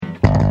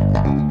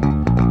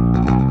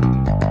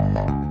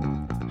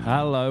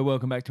Hello,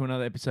 welcome back to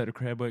another episode of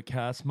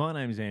Crowdworkcast. My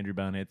name is Andrew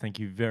Barnett. Thank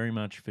you very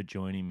much for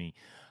joining me.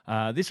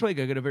 This week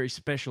I got a very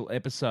special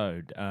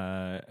episode.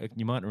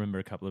 You might remember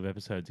a couple of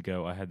episodes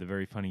ago I had the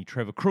very funny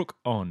Trevor Crook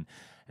on.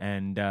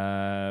 And,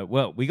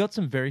 we got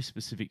some very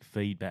specific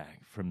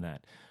feedback from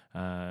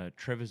that.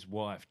 Trevor's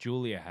wife,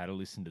 Julia, had a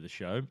listen to the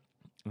show.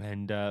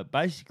 And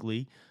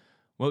basically,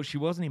 she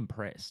wasn't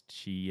impressed.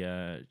 She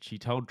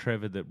told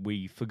Trevor that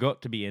we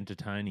forgot to be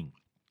entertaining.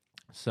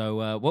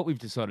 So what we've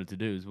decided to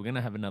do is we're going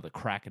to have another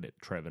crack at it,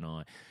 Trev and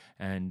I,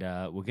 and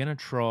we're going to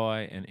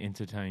try and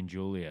entertain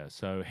Julia.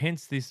 So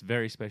hence this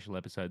very special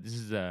episode. This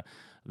is the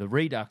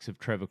redux of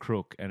Trevor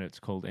Crook, and it's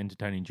called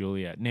Entertaining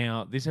Julia.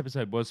 Now, this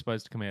episode was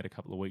supposed to come out a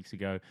couple of weeks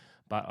ago,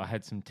 but I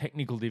had some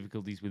technical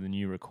difficulties with the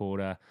new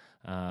recorder.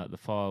 The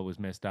file was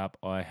messed up.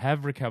 I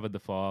have recovered the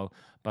file,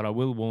 but I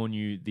will warn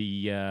you,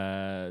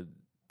 the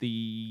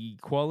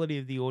quality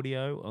of the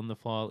audio on the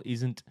file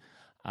isn't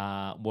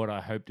what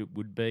I hoped it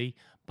would be,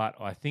 but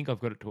I think I've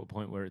got it to a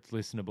point where it's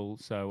listenable.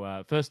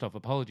 So first off,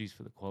 apologies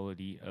for the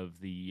quality of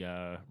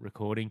the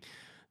recording.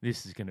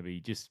 This is going to be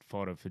just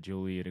fodder for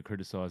Julia to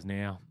criticise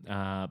now.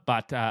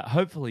 But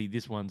hopefully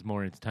this one's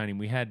more entertaining.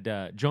 We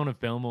had John of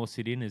Belmore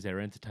sit in as our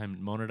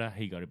entertainment monitor.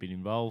 He got a bit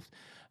involved.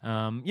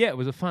 It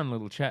was a fun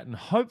little chat, and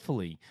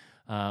hopefully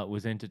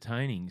was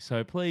entertaining.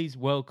 So please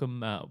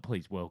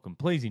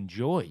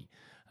enjoy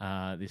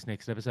this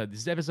next episode. This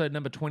is episode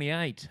number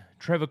 28,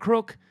 Trevor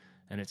Crook,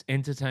 and it's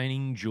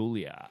Entertaining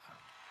Julia.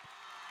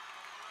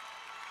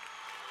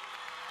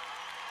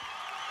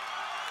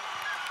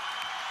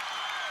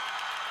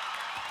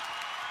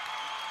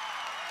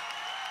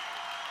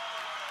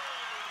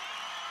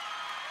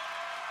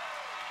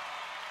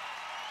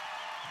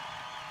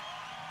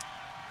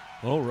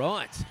 All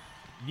right,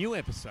 new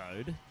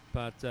episode,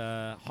 but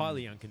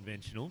highly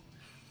unconventional.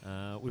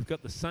 We've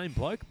got the same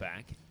bloke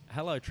back.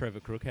 Hello,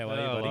 Trevor Crook. How are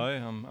you, buddy?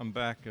 Hello, I'm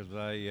back as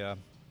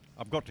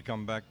I've got to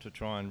come back to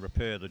try and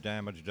repair the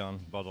damage done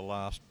by the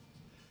last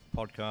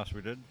podcast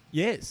we did.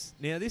 Yes.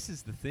 Now, this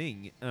is the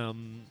thing.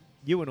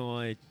 You and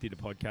I did a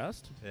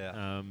podcast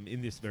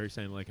in this very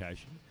same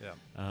location.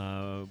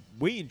 Yeah.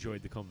 We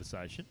enjoyed the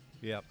conversation.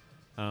 Yep.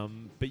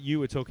 But you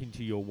were talking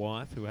to your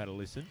wife who had a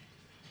listen.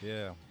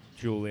 Yeah.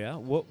 Julia.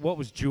 What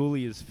was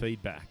Julia's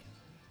feedback?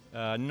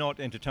 Not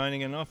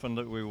entertaining enough, and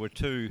that we were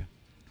two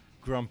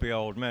grumpy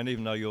old men,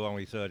 even though you're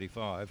only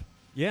 35.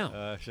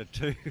 Yeah. So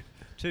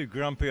two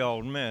grumpy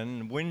old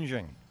men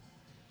whinging.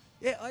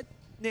 Yeah.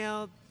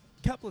 Now,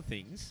 couple of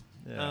things.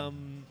 Yeah.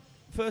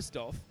 First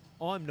off,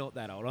 I'm not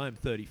that old. I'm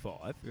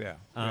 35.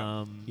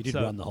 Yeah. You did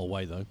run the whole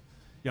way, though.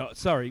 Yeah.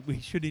 Sorry, we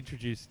should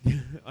introduce.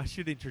 I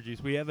should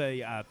introduce. We have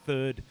a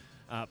third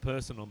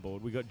person on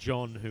board. We got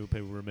John, who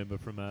people remember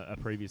from a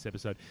previous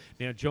episode.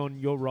 Now, John,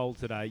 your role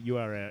today, you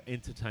are our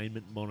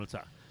entertainment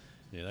monitor.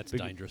 Yeah, that's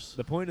dangerous.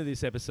 The point of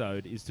this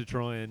episode is to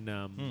try and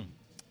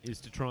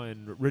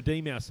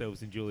redeem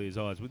ourselves in Julia's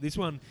eyes. This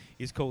one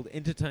is called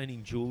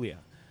Entertaining Julia.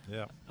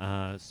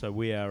 Yeah. So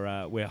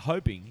we're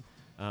hoping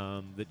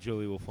that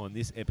Julia will find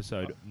this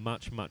episode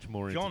much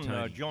more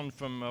entertaining. John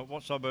from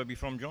what suburb are you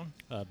from, John?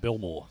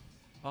 Belmore.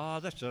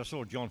 I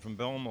saw John from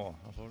Belmore.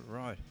 I thought,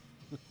 right.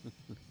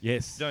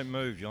 Yes. Don't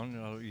move,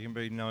 John. You can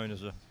be known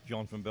as a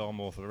John from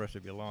Belmore for the rest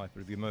of your life, but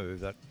if you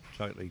move, that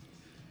totally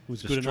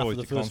was good enough for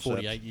the first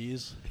concept. 48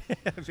 years.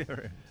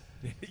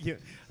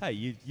 Hey,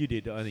 you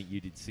did. I think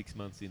you did 6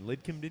 months in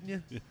Lidcombe, didn't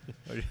you?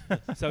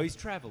 So he's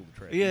travelled,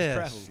 Trevor.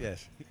 Yes,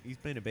 yes. He's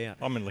been about.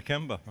 I'm in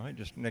Lakemba, right,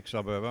 just next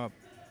suburb up.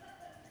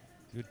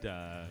 Good.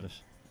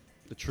 Yes.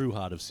 The true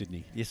heart of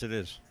Sydney. Yes, it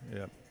is.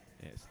 Yeah.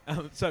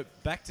 Yes. So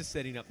back to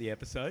setting up the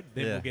episode.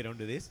 Then we'll get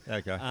onto this.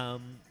 Okay.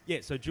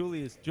 So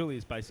Julia's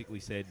basically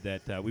said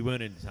that we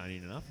weren't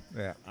entertaining enough.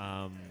 Yeah.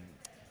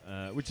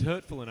 Which is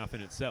hurtful enough in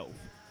itself.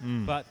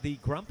 Mm. But the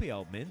grumpy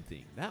old men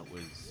thing, that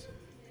was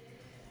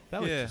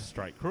just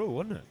straight cruel,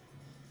 wasn't it?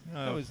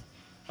 No. That was.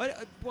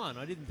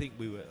 I didn't think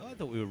we were. I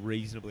thought we were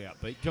reasonably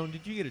upbeat. John,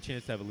 did you get a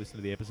chance to have a listen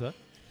to the episode?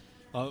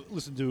 I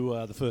listened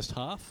to the first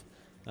half.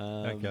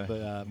 Okay.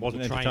 But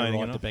wasn't the train entertaining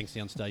arrived enough? at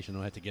Bankstown Station.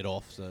 I had to get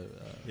off. So.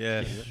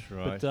 Yes,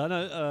 right. But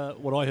no,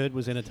 what I heard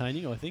was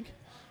entertaining. I think.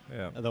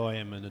 Yeah. Although I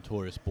am a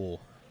notorious bore.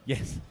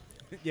 Yes.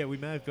 Yeah, we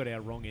may have got our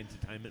wrong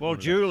entertainment. Well,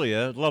 monitor.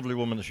 Julia, lovely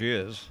woman that she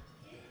is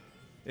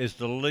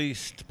the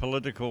least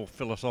political,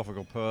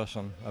 philosophical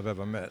person I've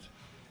ever met.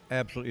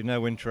 Absolutely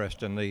no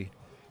interest in the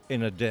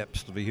inner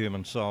depths of the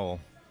human soul.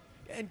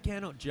 And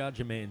cannot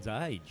judge a man's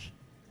age.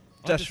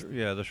 That's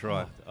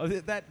right. Oh,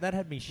 that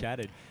had me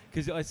shattered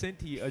because I sent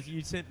to you.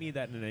 You sent me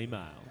that in an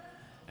email,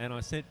 and I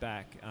sent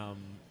back,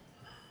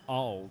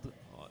 "Old.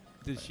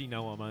 Does she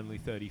know I'm only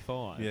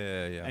 35?"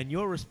 Yeah. And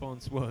your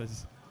response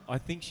was, "I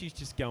think she's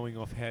just going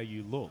off how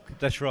you look."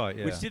 That's right.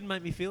 Yeah. Which didn't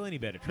make me feel any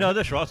better. No,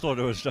 that's right. I thought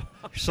it was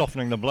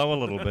softening the blow a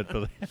little bit.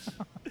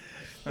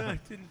 No, it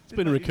didn't. It's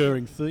been a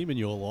recurring theme in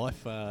your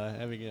life,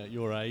 having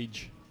your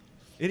age.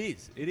 It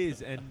is,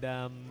 and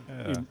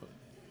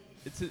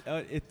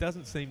it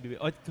doesn't seem to be.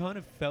 I kind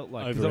of felt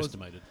like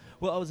overestimated.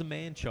 I was a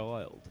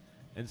man-child,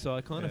 And so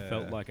I kind of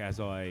felt Yeah. like as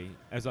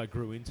I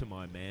grew into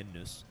my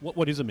manness,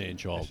 What is a man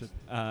child?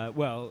 I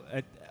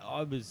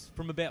was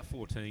from about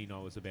 14. I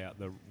was about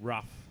the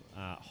rough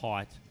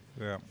height,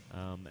 Yeah.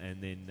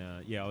 and then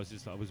I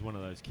was one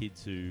of those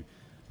kids who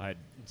I had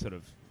sort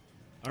of.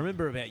 I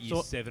remember about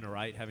year 7 or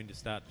 8 having to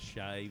start to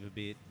shave a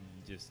bit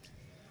and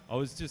I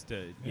was just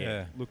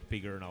looked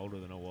bigger and older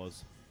than I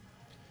was.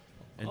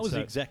 And I was so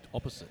the exact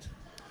opposite.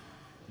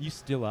 you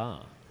still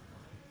are.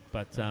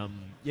 But I've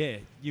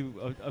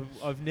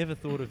never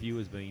thought of you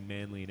as being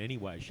manly in any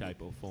way,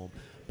 shape, or form.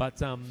 But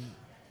so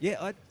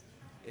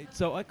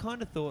I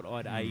kind of thought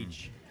I'd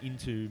age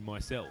into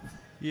myself.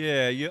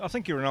 Yeah, I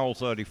think you're an old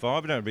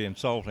 35. I don't be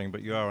insulting,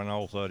 but you are an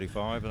old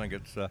 35. I think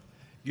it's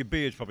your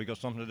beard's probably got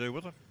something to do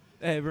with it.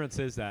 Everyone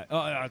says that.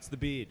 Oh, it's the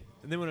beard.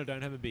 And then when I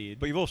don't have a beard,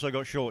 But you've also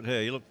got short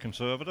hair. You look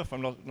conservative.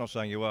 I'm not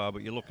saying you are,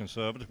 but you look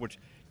conservative, which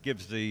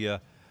gives the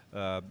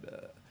I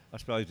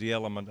suppose the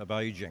element of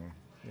aging.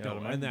 You know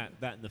what I mean? and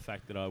that and the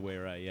fact that I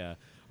wear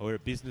a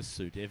business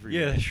suit every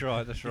Yeah, day. that's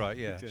right. That's right.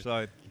 Yeah. Good.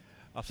 So,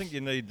 I think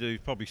you need to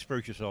probably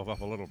spruce yourself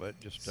up a little bit.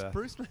 Just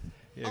Spruce me.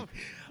 yeah,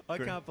 I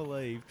can't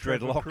believe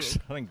dreadlocks.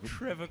 I think.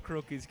 Trevor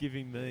Crook is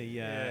giving me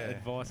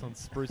advice on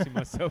sprucing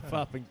myself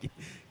up and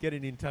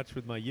getting in touch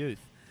with my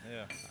youth.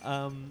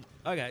 Yeah.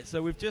 Okay,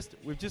 so we've just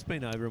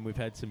been over and we've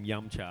had some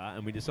yum cha,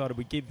 and we decided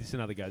we'd give this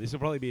another go. This will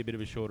probably be a bit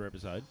of a shorter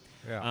episode.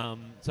 Yeah.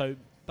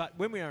 But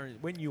when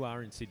you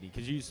are in Sydney,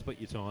 because you split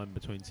your time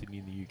between Sydney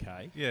and the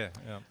UK. Yeah.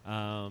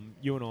 Yeah.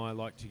 You and I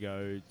like to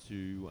go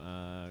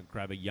to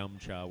grab a yum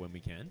cha when we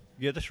can.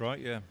 Yeah, that's right.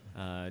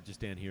 Yeah. Just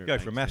down here. Go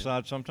at for a Bankstown.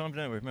 massage sometimes,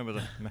 don't we? Remember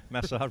the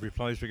massage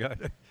place we go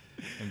to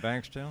in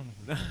Bankstown?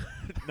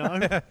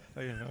 No.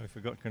 Oh, yeah,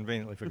 no,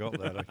 conveniently forgot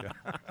that. Okay.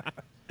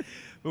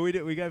 But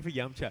we go for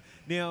yum cha.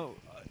 Now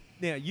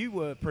you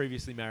were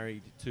previously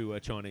married to a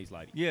Chinese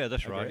lady. Yeah,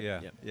 that's Okay. right.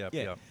 Yeah. Yeah.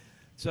 Yeah.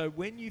 So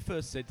when you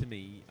first said to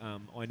me,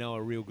 I know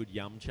a real good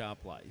yum cha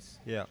place,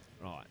 Yeah.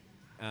 right?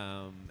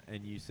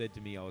 And you said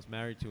to me, I was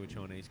married to a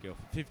Chinese girl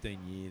for 15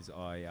 years.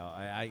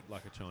 I ate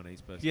like a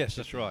Chinese person. Yes,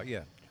 that's right.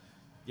 Yeah.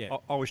 Yeah.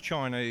 I was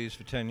Chinese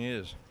for 10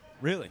 years.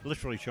 Really?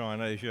 Literally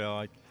Chinese.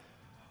 Yeah.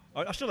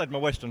 I still had my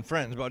Western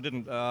friends, but I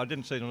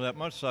didn't see them that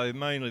much. So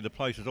mainly the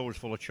place was always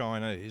full of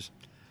Chinese,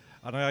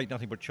 and I ate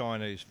nothing but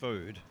Chinese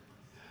food.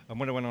 And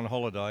when I went on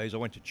holidays, I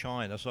went to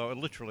China, so it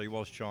literally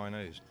was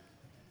Chinese.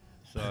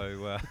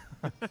 So,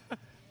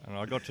 and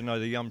I got to know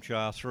the yum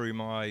cha through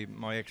my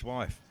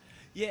ex-wife.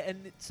 Yeah,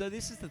 and so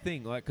this is the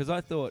thing, like, because I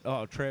thought,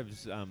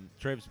 Trev's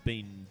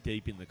been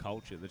deep in the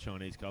culture, the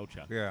Chinese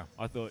culture. Yeah.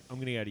 I thought, I'm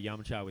going to go to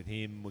yum cha with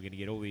him. We're going to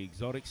get all the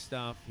exotic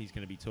stuff. He's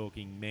going to be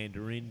talking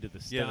Mandarin to the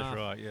staff. Yeah, that's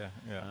right. Yeah,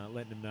 yeah.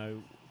 Letting them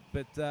know.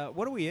 But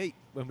what do we eat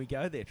when we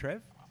go there,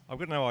 Trev? I've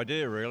got no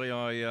idea really.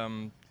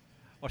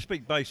 I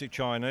speak basic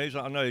Chinese.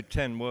 I know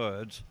 10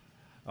 words,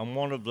 and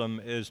one of them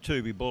is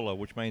tubi bulla,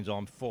 which means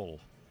I'm full.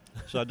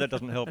 So that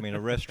doesn't help me in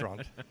a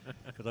restaurant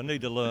because I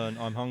need to learn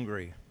I'm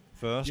hungry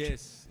first,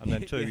 Yes. and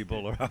then tubi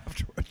bulla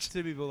afterwards.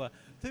 Tubi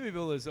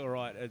bulla's all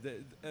right.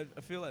 I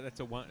feel like that's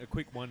a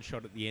quick one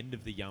shot at the end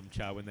of the yum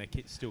cha when they're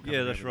still coming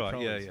Yeah, out that's of the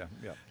right. Yeah, trolleys.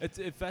 yeah.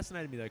 It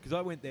fascinated me though because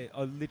I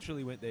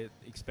literally went there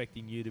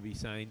expecting you to be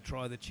saying,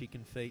 try the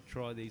chicken feet,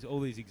 try all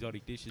these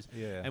exotic dishes,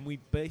 Yeah. and we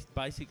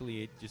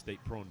basically just eat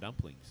prawn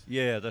dumplings.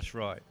 Yeah, that's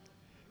right.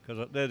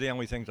 Because they're the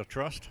only things I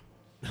trust,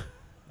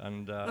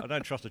 and I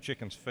don't trust the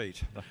chicken's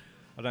feet.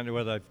 I don't know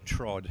where they've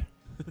trod,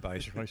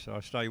 basically. So I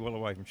stay well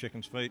away from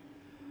chicken's feet.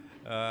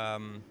 I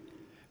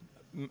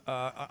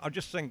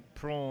just think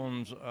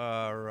prawns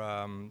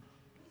are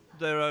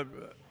they're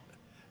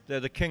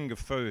the king of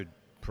food.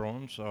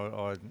 Prawns,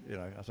 I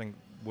think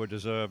we're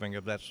deserving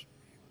of that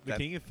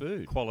King of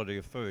food. quality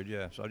of food.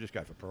 Yeah, so I just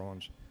go for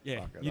prawns.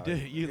 Yeah, Fuck it, you do.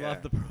 You yeah.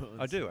 love the prawns.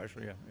 I do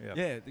actually. Yeah.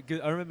 Yeah, because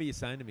I remember you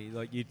saying to me,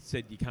 like you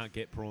said, you can't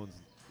get prawns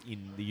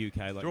in the UK.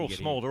 Like They're all you get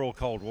small. here. They're all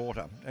cold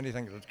water.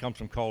 Anything that comes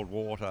from cold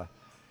water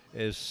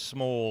is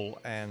small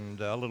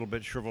and a little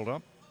bit shriveled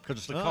up because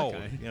it's the Oh, cold.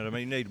 okay. You know what I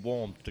mean? You need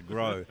warmth to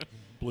grow.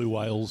 Blue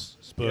whales,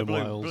 sperm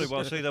whales. Blue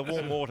whales. See, they're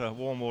warm water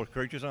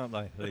creatures, aren't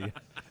they? The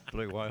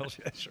blue whales.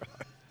 That's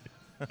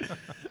right.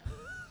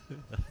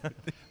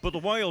 But the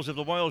whales, if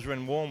the whales are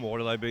in warm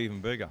water, they'd be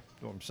even bigger.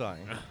 That's what I'm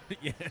saying.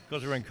 Yeah.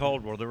 Because they're in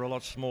cold water, they're a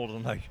lot smaller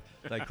than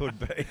they could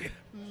be.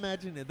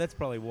 Imagine it. That's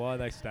probably why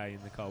they stay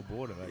in the cold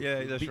water. Though.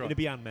 Yeah, that's right. It'd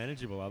be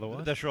unmanageable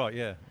otherwise. That's right.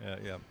 Yeah.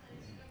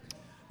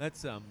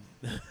 That's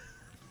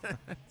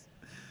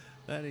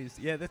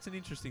that's an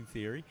interesting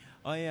theory.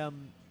 So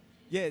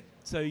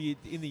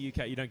in the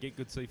UK you don't get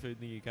good seafood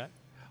in the UK.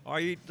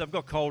 They've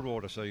got cold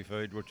water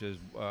seafood, which is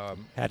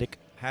haddock,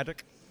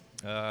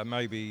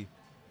 maybe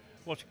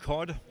what's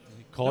cod.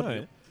 Cod.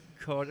 No.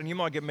 Cod, and you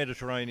might get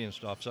Mediterranean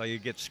stuff, so you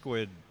get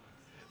squid,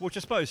 which I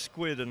suppose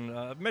squid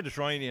and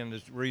Mediterranean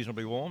is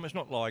reasonably warm. It's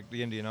not like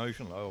the Indian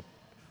Ocean though,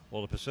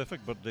 or the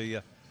Pacific, but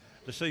the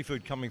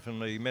seafood coming from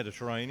the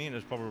Mediterranean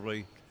is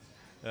probably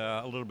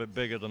a little bit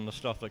bigger than the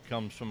stuff that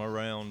comes from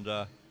around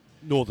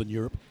Northern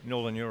Europe.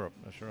 Northern Europe,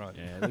 that's right.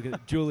 Yeah, look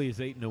at Julia's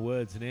eating her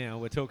words now.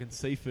 We're talking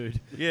seafood.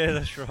 Yeah,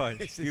 that's right.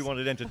 If you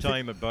wanted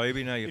entertainment,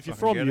 baby, now you're If you're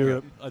fucking from getting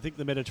Europe, I think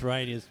the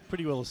Mediterranean is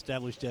pretty well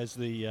established as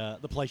the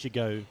place you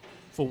go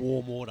for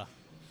warm water.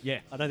 Yeah.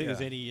 I don't think Yeah.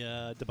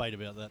 there's any debate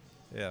about that. it.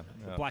 Yeah.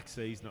 The yeah. Black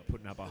Sea's not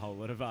putting up a whole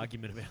lot of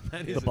argument about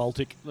that, is The it?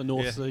 Baltic, the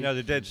North Yeah, Sea. no,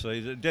 the Dead Sea.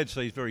 The Dead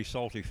Sea is very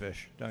salty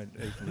fish. Don't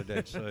eat from the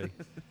Dead Sea.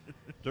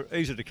 They're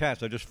easy to catch.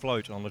 They just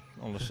float on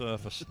the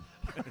surface.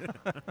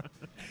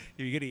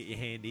 You got to get your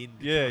hand in.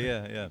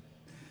 Yeah.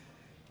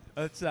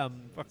 It's Fuck,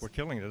 we're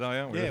killing it today,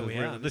 aren't we? Yeah, This we is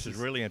are. really- This is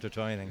really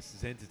entertaining. This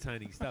is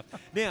entertaining stuff.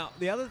 Now,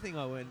 the other thing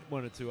I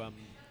wanted to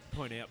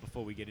point out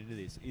before we get into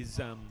this is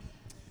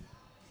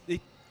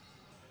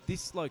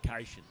this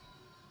location.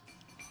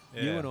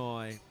 Yeah.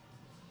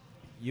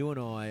 You and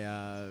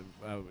I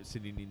were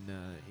sitting in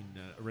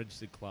a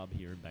registered club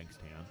here in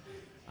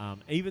Bankstown.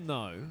 Even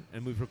though,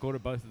 and we've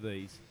recorded both of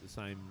these the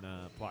same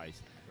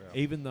place, Yeah.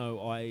 even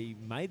though I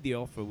made the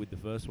offer with the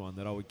first one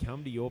that I would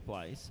come to your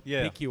place,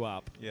 Yeah. pick you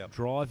up, Yeah.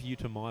 drive you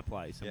to my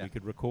place, and Yeah. we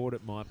could record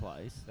at my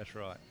place. That's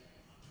right.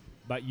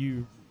 But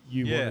you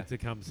Yeah. wanted to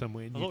come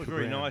somewhere I thought it was neutral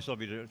very ground. nice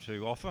of you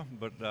to offer,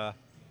 but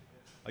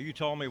you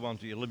told me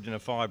once that you lived in a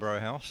fibro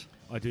house.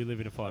 I do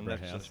live in a And fibro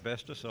that's house.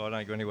 asbestos, so I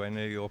don't go anywhere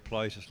near your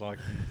place. It's like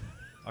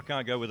I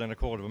can't go within a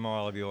quarter of a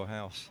mile of your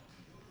house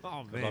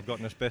Oh because man, I've got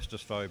an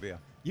asbestos phobia.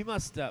 you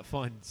must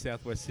find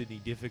Southwest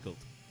Sydney difficult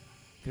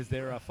because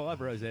there are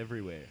fibros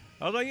everywhere.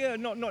 Are they? Yeah,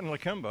 not in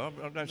Lakemba.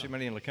 I don't see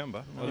many in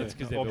Lakemba. Well, that's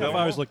 'cause they're Or built- How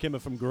far is Belmore.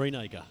 Lakemba from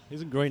Greenacre?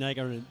 Isn't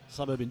Greenacre a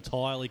suburb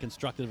entirely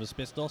constructed of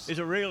asbestos? Is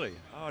it really?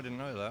 Oh, I didn't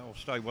know that. I'll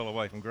stay well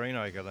away from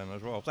Greenacre then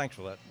as well. Thanks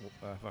for that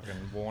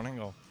fucking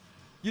warning.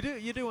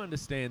 You do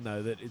understand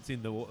though that it's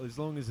in the as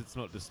long as it's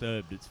not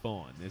disturbed, it's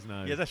fine. There's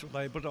no. Yeah, that's what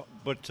they. But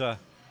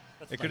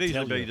That's it what could they easily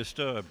tell be you.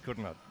 disturbed,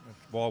 couldn't it?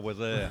 While we're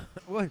there.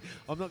 Well,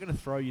 I'm not going to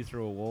throw you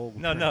through a wall.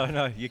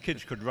 No. Your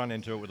kids could run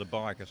into it with a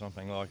bike or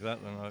something like that.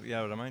 And you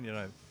know what I mean? You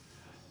know.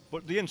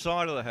 But the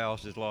inside of the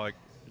house is like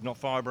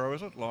not fibro,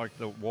 is it? Like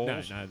the No,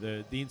 walls. no.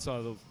 The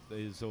inside of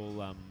is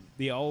all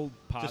the old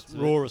parts. Just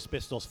of raw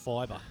asbestos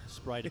fibre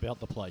sprayed about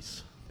the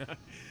place.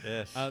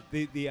 Yes.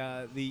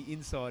 The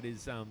inside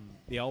is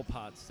the old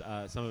parts.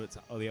 Some of it's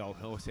the old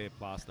horsehair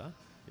plaster.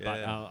 But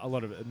Yeah. a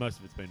lot of it, most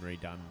of it's been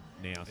redone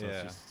now, so Yeah.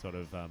 it's just sort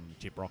of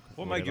chip rock.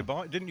 What or made you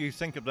whatever. buy? Didn't you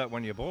think of that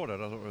when you bought it?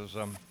 I thought it was.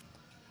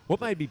 What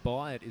made me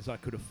buy it is I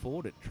could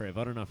afford it, Trev.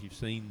 I don't know if you've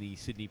seen the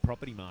Sydney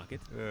property market.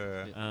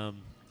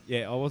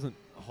 Yeah. I wasn't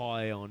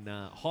high on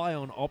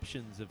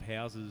options of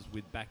houses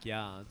with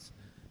backyards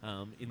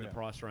in the Yeah.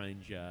 price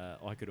range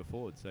I could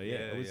afford. So yeah, Yeah,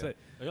 it was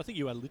yeah. I think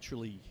you are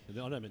literally, I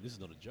don't mean this is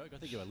not a joke, I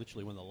think you are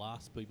literally one of the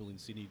last people in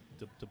Sydney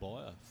to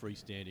buy a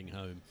freestanding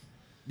home.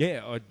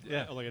 yeah,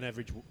 Yeah. Like an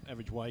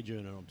average wage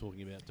earner I'm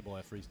talking about to buy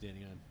a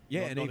freestanding home.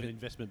 Yeah, not, and not even- an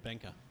investment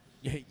banker.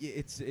 yeah.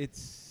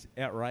 It's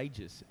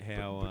outrageous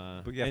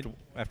how. But you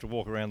have to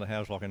walk around the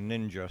house like a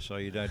ninja so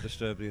you don't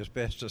disturb the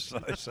asbestos.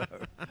 So.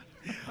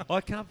 I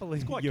can't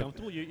believe It's quite you.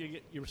 comfortable.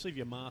 You receive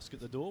your mask at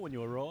the door when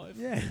you arrive.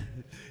 Yeah,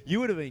 you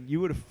would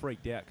have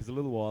freaked out because a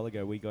little while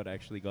ago we got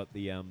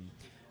the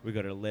we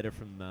got a letter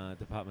from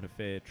Department of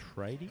Fair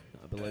Trading,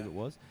 I believe it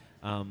was,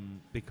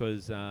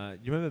 because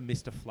you remember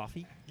Mr.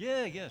 Fluffy,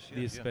 Yeah. Yes.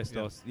 the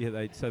asbestos. Yeah,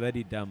 they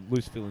did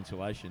loose fill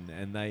insulation,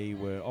 and they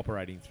were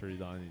operating through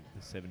the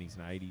 70s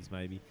and 80s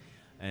maybe,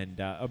 and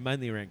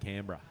mainly around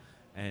Canberra,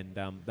 and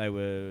they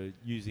were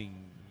using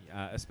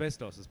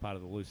asbestos as part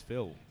of the loose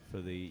fill for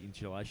the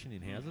insulation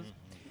in houses.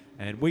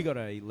 And we got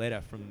a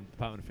letter from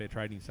Department of Fair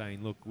Trading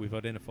saying, look, we've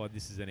identified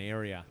this as an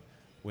area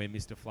where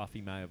Mr.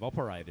 Fluffy may have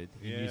operated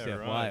in New Yeah, South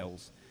right.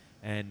 Wales.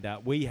 And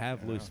we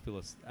have Yeah. loose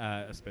fill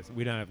asbestos.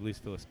 We don't have loose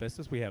fill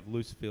asbestos. We have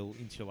loose fill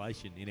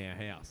insulation in our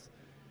house.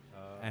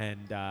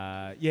 And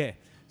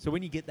so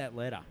when you get that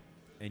letter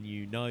and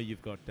you know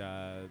you've got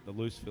the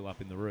loose fill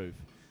up in the roof,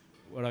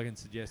 what I can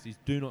suggest is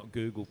do not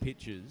Google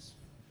pictures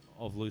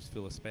of loose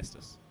fill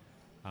asbestos,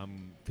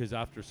 because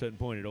after a certain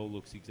point it all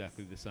looks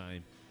exactly the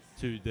same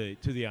to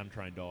the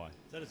untrained eye.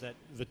 So does that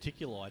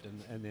verticulite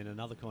and then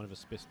another kind of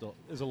asbestos.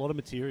 There's a lot of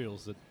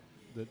materials that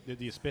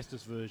the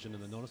asbestos version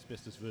and the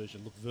non-asbestos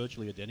version look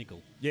virtually identical.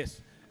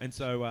 Yes, and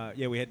so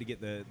we had to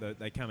get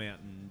they come out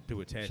and do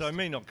a test. So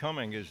me not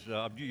coming is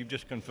you've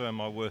just confirmed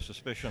my worst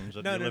suspicions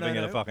that No, you're no, living no,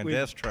 in a no. fucking We-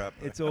 death trap.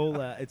 It's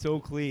all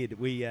cleared.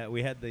 We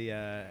had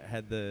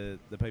the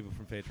people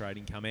from Fair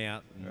Trading come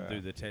out and Yeah.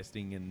 do the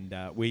testing,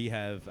 and we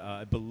have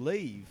I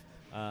believe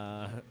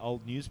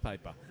old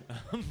newspaper.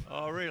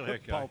 Oh, really?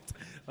 Okay. Pulped.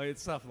 Like,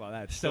 it's stuff like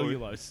that. So-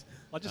 Cellulose.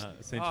 I just-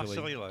 essentially.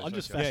 cellulose. I'm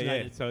just okay. Yeah,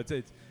 fascinated. yeah.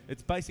 So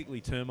it's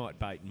basically termite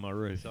bait in my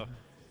roof. So,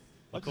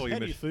 How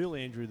do you feel,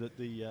 Andrew, that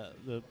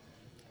the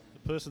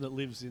person that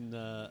lives in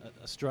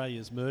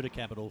Australia's murder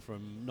capital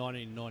from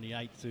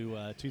 1998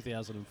 to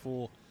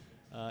 2004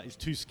 is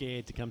too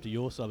scared to come to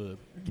your suburb?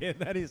 Yeah,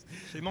 that is.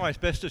 See, my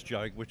asbestos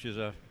joke, which is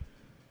a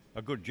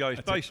good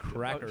joke, That's a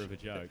cracker of a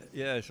joke.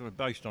 Yeah, it's sort of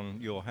based on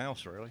your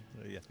house, really.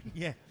 Yeah.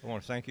 Yeah. I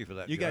want to thank you for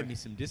that. You joke. gave me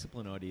some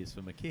discipline ideas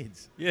for my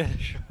kids. Yeah,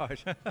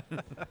 that's right.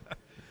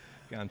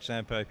 Go and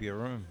sandpaper your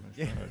room. That's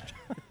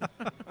Yeah.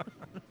 right.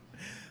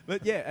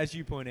 But yeah, as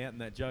you point out in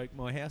that joke,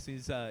 my house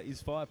is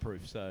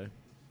fireproof, so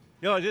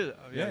Yeah, I did.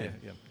 Yeah.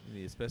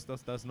 the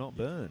asbestos does not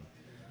burn.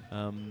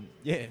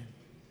 Yeah.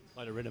 I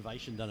had a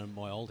renovation done on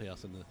my old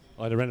house, and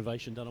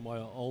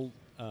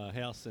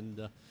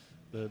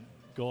the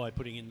guy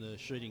putting in the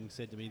sheeting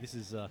said to me, "This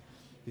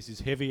is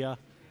heavier,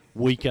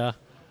 weaker,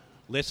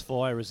 less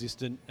fire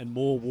resistant, and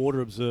more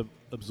water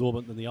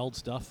absorbent than the old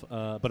stuff,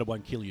 but it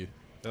won't kill you."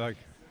 Okay.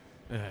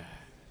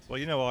 Well,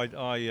 you know,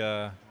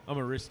 I'm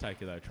a risk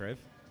taker though, Trev.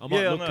 I Yeah,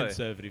 might I look know.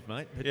 conservative,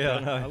 mate. But, Yeah, I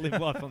know. I live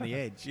life on the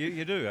edge.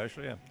 you do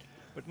actually, yeah.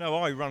 But no,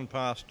 I run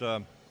past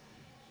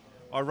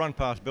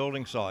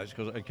building sites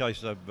because in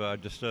case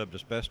they've disturbed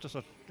asbestos.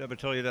 I ever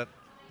tell you that?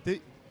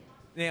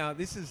 Now,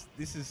 this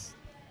is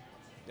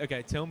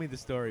okay. Tell me the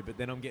story, but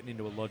then I'm getting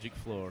into a logic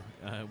flaw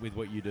with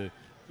what you do.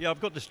 Yeah,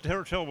 I've got this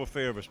terrible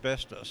fear of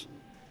asbestos,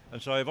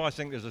 and so if I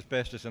think there's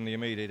asbestos in the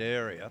immediate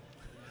area,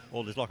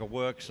 or there's like a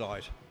work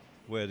site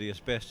where the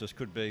asbestos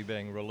could be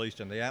being released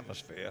in the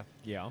atmosphere,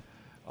 Yeah.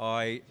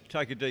 I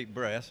take a deep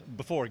breath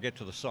before I get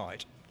to the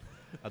site,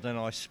 and then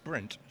I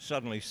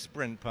suddenly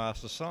sprint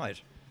past the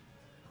site,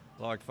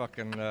 like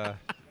fucking,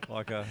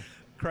 like a...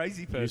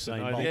 Crazy person.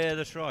 Usain I Bolt. think. Yeah,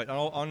 that's right.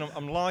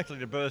 I'm likely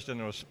to burst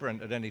into a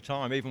sprint at any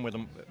time, even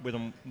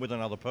with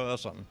another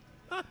person.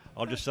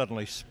 I'll just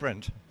suddenly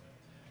sprint.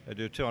 I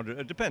do 200.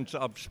 It depends.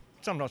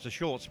 Sometimes a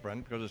short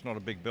sprint because it's not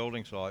a big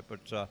building site,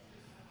 but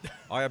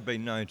I have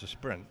been known to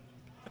sprint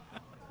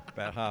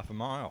about half a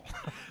mile.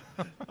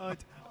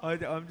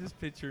 I'm just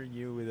picturing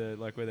you with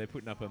where they're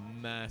putting up a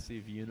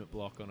massive unit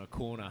block on a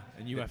corner,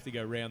 and you have to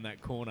go round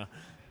that corner.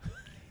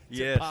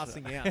 Yes.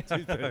 Passing out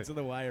 2/3 of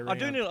the way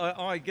around. I do.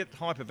 I get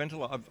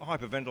hyperventilated. I've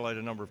hyperventilated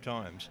a number of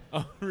times.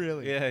 Oh,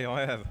 really? Yeah,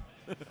 I have.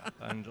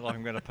 And like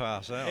I'm going to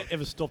pass out.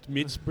 Ever stopped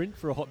mid-sprint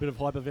for a bit of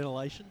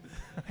hyperventilation?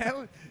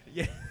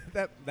 Yeah,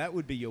 that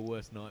would be your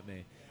worst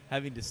nightmare.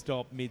 Having to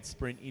stop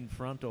mid-sprint in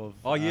front of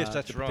Oh, yes,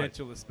 that's the right.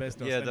 potential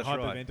asbestos Yeah, and that's right.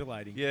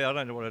 hyperventilating. Yeah, I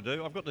don't know what to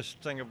do. I've got this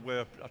thing of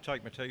where I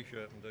take my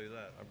T-shirt and do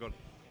that. I've got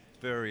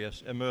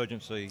various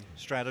emergency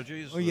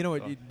strategies. Well, you know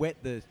what? You'd wet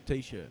the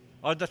T-shirt.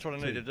 Oh, that's what I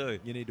need to do.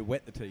 You need to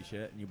wet the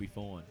T-shirt and you'll be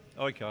fine.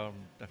 Okay,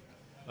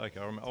 I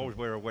always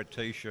wear a wet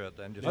T-shirt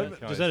then. Just in Does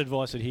case. that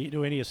advice adhere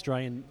to any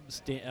Australian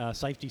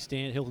safety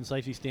stand, health and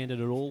safety standard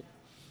at all?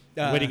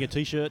 Wetting a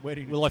T-shirt.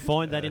 Will I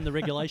find that in the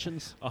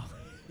regulations? Oh,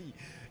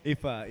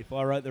 if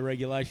I wrote the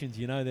regulations,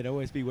 you know, there'd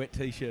always be wet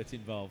T-shirts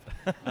involved.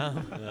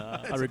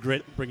 I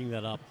regret bringing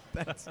that up.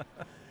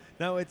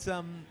 No, it's.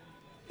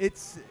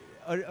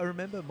 I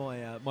remember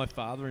my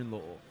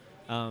father-in-law,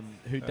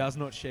 who does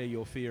not share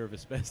your fear of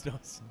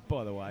asbestos.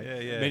 By the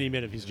way, Yeah. Many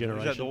men of his Is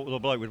generation. that the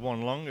bloke with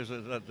one lung? Is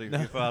that your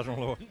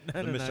father-in-law?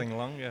 No, the missing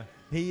lung?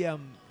 Yeah.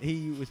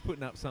 he was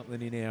putting up something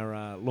in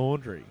our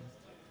laundry,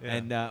 Yeah.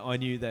 and I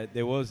knew that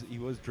he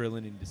was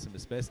drilling into some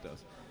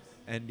asbestos,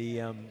 and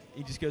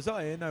he just goes, "Oh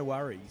yeah, no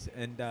worries,"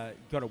 and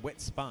got a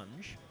wet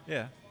sponge,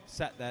 Yeah.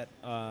 sat that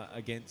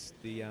against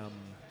the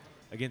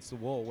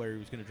wall where he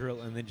was going to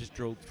drill, and then just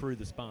drilled through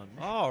the sponge.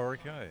 Oh,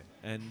 okay.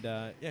 And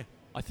yeah,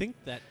 I think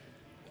that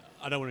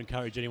I don't want to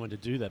encourage anyone to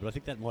do that, but I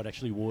think that might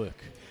actually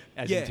work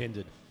as Yeah.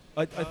 intended.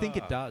 I think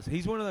it does.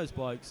 He's one of those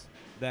blokes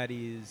that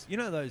is, you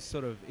know, those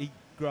sort of. He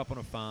grew up on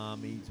a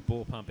farm. He's a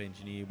bore pump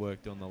engineer.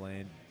 Worked on the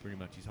land pretty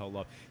much his whole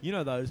life. You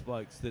know those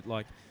blokes that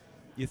like,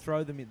 you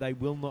throw them in, they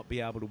will not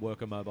be able to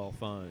work a mobile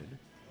phone,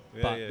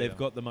 Yeah, but yeah, they've yeah.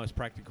 got the most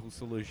practical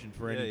solution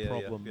for any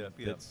problem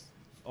that's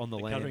on the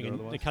land. Or They're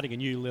otherwise. cutting a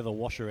new leather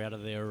washer out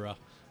of their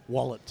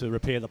wallet to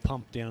repair the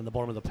pump down in the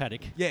bottom of the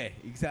paddock. Yeah,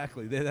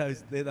 exactly. They're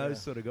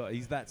those sort of guys.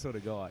 He's that sort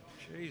of guy.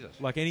 Jesus.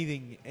 Like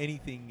anything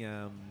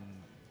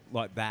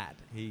like that.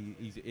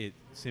 He's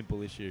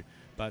simple issue,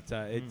 but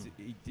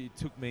it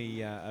took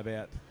me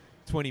about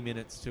 20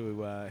 minutes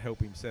to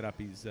help him set up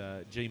his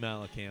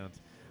Gmail account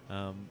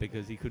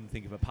because he couldn't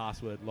think of a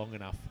password long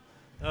enough.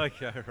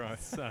 Okay,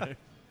 right. So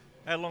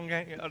How long?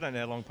 I don't know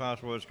how long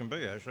passwords can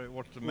be. Actually,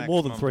 what's the maximum?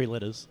 More than 3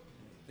 letters.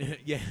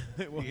 yeah,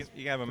 it was.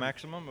 You have a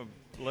maximum of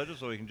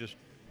letters, or you can just.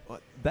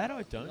 That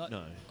I don't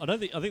know. I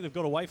think they've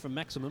got away from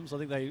maximums. I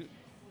think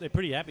they're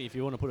pretty happy if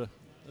you want to put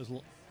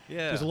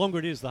Yeah. because the longer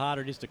it is, the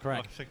harder it is to I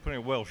crack. think putting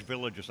a Welsh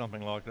village or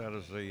something like that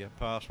as the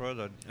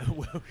password.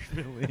 Welsh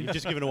village. You've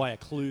just given away a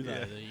clue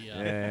though.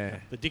 Yeah.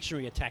 The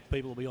dictionary attack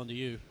people will be onto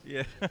you.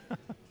 Yeah.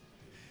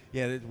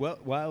 Yeah,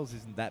 Wales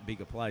isn't that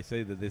big a place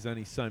either. There's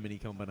only so many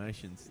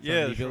combinations. So Yeah,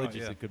 many that's right,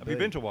 villages yeah. it could Have be. you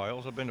been to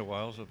Wales? I've been to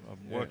Wales.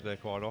 I've worked there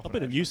quite often. I've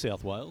been to actually. New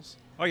South Wales.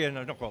 Oh yeah,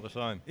 no, not quite the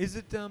same. Is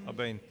it? I've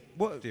been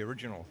What the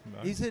original.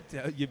 No. is it?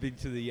 You've been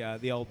to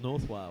the old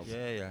North Wales.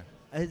 Yeah.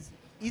 Is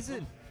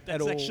it That's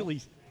at all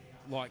actually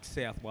like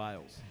South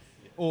Wales,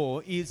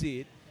 or is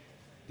it?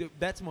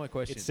 That's my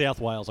question. it's South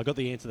Wales. I got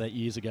the answer that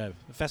years ago.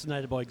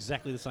 Fascinated by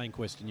exactly the same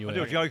question you I do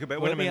a asked. joke about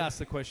Well, when let I'm me in. ask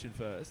the question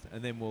first,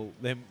 and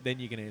then then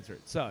you can answer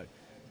it. So,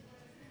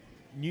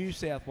 New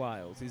South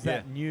Wales is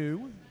that Yeah.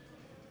 new?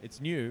 It's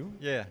new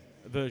Yeah.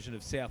 version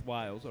of South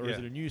Wales, or is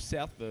Yeah. it a new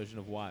South version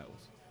of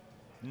Wales?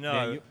 No.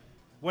 Now, you-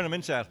 When I'm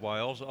in South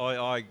Wales,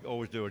 I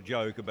always do a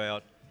joke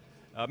about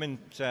I'm in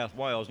South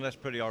Wales, and that's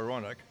pretty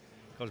ironic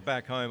Because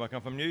back home, I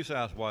come from New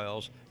South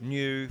Wales,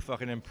 new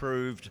fucking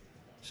improved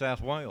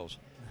South Wales.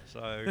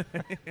 So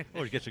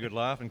always gets a good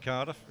laugh in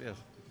Cardiff. Yes.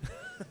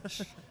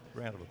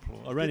 Round of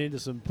applause. I ran into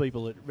some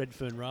people at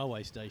Redfern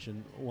Railway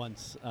Station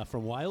once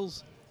from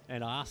Wales,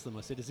 and I asked them,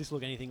 I said, does this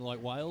look anything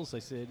like Wales?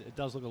 They said, it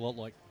does look a lot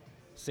like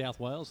South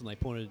Wales, and they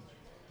pointed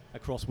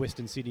across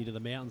Western Sydney to the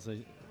mountains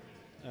in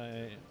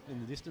the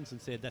distance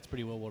and said, that's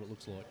pretty well what it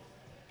looks like.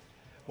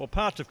 Well,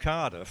 parts of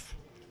Cardiff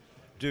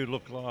do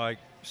look like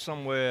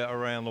somewhere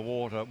around the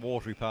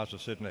watery parts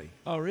of Sydney.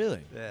 Oh, really?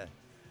 Yeah.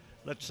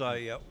 Let's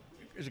say,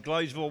 is it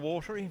Gladesville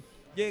watery?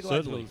 Yeah,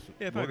 Certainly.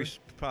 Yeah, maybe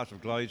parts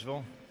of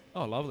Gladesville.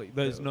 Oh, lovely.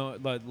 There's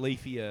not like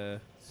leafier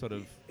sort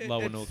of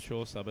lower North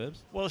Shore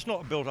suburbs. Well, it's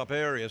not a built-up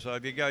area, so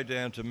if you go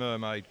down to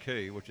Mermaid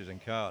Quay, which is in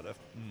Cardiff,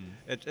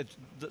 it's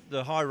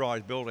the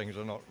high-rise buildings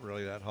are not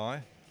really that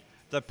high.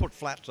 They've put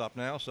flats up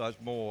now, so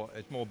it's more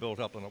built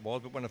up than it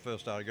was. But when I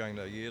first started going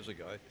there years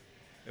ago,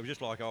 it was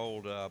just like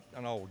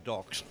an old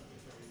docks,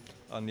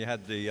 and you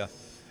had the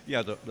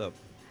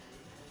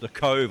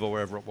cove or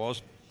wherever it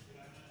was,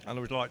 and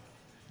it was like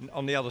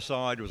on the other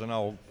side was an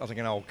old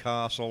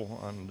castle,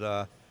 and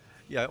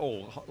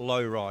all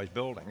low-rise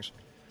buildings,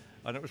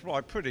 and it was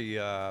like pretty,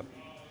 well,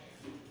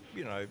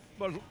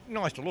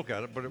 nice to look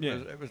at it, but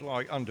it was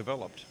like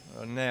undeveloped.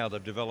 And now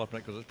they've developed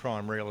it because it's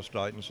prime real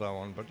estate and so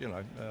on. But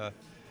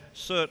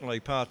certainly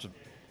parts of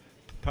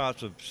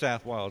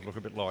South Wales look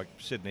a bit like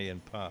Sydney in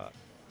part.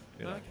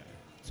 Okay.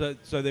 So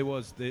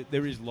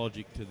there is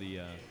logic to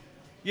the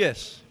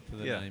yes to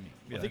the naming.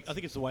 Yeah. I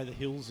think it's the way the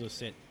hills are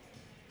set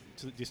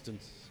to the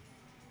distance,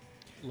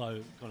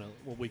 low, kind of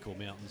what we call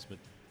mountains, but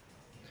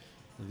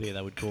there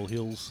they would call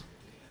hills.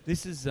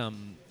 This is I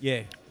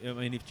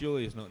mean, if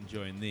Julia's not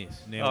enjoying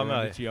this now, we're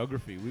on to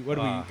geography. What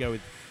do we go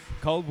with?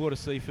 Cold water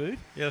seafood.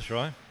 Yeah, that's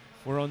right.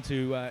 We're on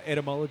to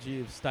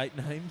etymology of state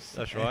names.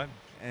 That's right.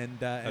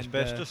 And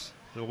asbestos,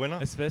 the winner.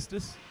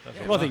 Asbestos.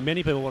 Well, I think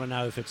many people want to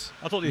know if it's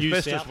I thought the New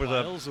asbestos South was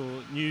Wales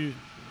or New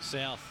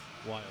South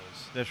Wales.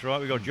 That's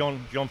right. We got John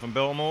from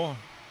Belmore,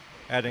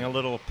 adding a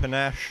little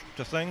panache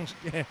to things.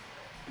 Yeah.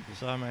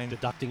 So I mean,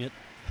 Deducting it.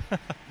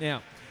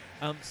 Now,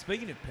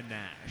 speaking of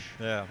panache,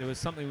 there was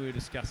something we were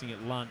discussing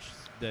at lunch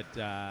that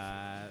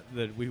I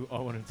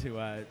wanted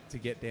to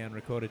get down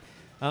recorded.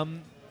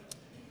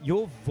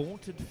 Your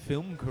vaunted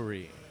film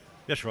career.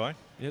 that's right.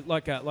 Yeah,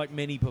 like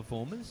many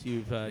performers,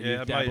 you've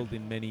dabbled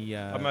in many.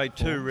 I made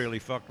two forms. really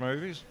fucked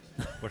movies,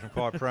 which I'm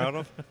quite proud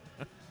of.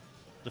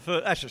 The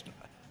first, that's just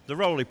the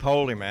Roly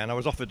Poly Man. I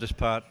was offered this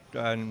part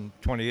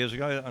 20 years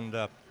ago, and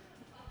a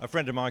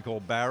friend of mine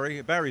called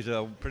Barry. Barry's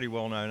a pretty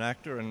well-known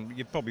actor, and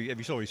you probably, if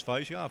you saw his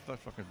face,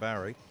 that's fucking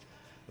Barry.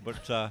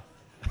 But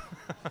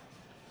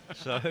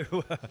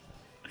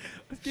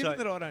given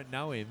that I don't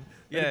know him,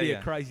 it'd be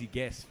a crazy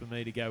guess for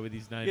me to go with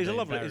his name. He's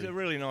Barry. he's a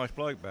really nice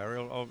bloke,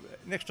 Barry.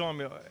 Next time,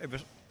 we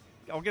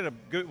can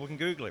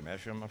Google him.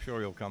 Actually, I'm sure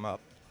he'll come up.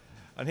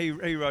 And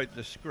he wrote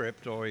the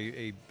script, or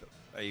he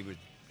was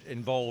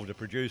involved, a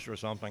producer or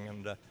something,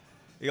 and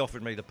he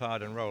offered me the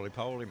part in Roly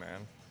Poly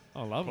Man.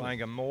 Oh, lovely.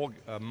 Playing a morgue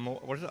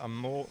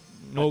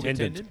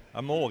attendant.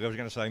 A morgue. I was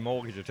going to say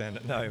mortgage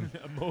attendant. No,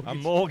 a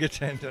morgue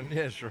attendant.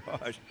 Yes,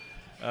 right.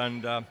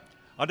 And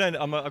I've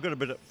got a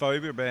bit of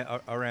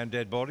phobia around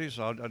dead bodies.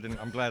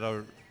 I'm glad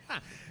I.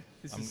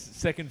 This is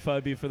second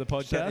phobia for the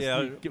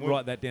podcast.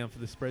 Write that down for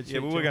the spreadsheet. Yeah,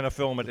 we're going to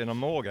film it in a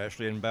morgue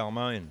actually in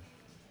Balmain.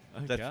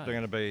 Okay. That's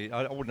going to be.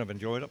 I wouldn't have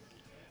enjoyed it.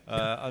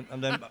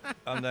 And then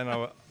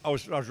I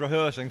was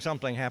rehearsing.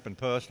 Something happened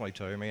personally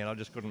to me, and I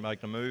just couldn't make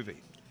the movie.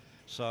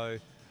 So,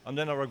 and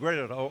then I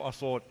regretted it. I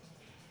thought,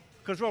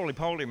 because Roly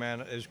Poly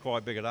Man is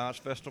quite big at arts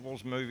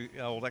festivals,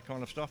 all that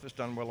kind of stuff. It's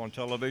done well on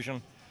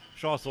television.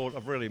 So I thought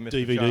I've really missed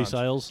a DVD chance.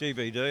 sales.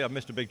 DVD. I've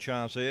missed a big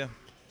chance here.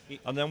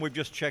 And then we've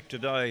just checked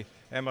today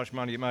how much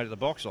money it made at the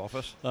box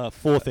office.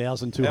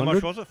 $4,200. How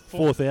much was it?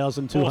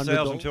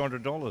 $4,200.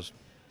 $4,200.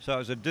 So it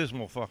was a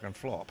dismal fucking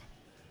flop,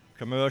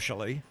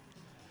 commercially.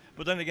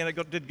 But then again,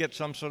 it did get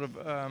some sort of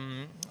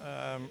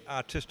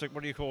artistic,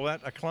 what do you call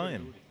that,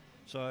 acclaim.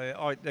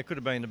 So that could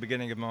have been the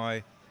beginning of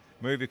my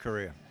movie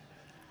career.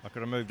 I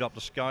could have moved up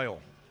the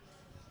scale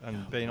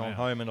and been on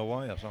Home and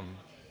Away or some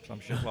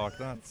shit like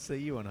that. See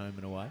you on Home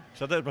and Away.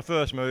 So that was my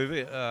first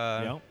movie.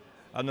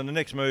 And then the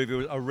next movie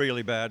was a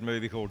really bad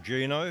movie called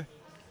Gino.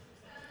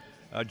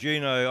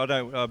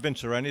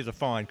 Vince Areni's a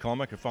fine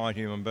comic, a fine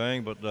human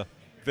being, but the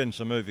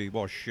movie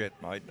was shit,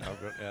 mate.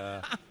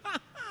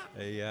 Gino,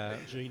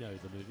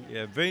 the movie.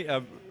 Yeah,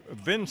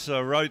 Vince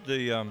wrote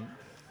a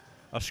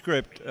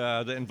script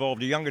that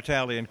involved a young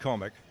Italian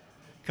comic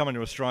coming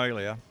to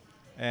Australia,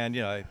 and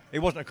he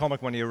wasn't a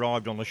comic when he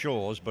arrived on the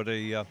shores, but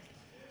he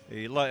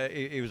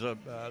was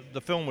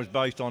the film was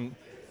based on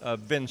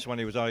Vince when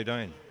he was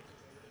 18.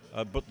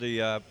 But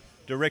the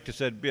director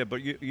said, "Yeah,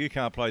 but you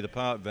can't play the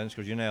part, Vince,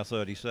 because you're now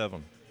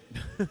 37,"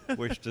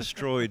 which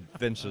destroyed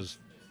Vince's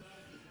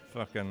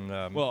fucking.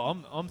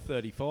 Well, I'm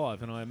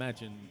 35, and I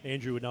imagine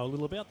Andrew would know a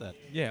little about that.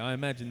 Yeah, I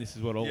imagine this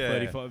is what all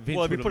 35. Vince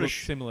well, if would you have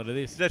looked similar to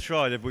this. That's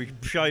right. If we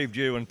shaved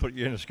you and put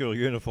you in a school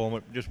uniform,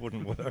 it just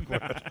wouldn't work.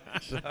 Would it?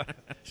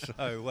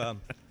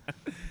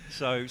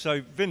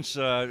 So Vince,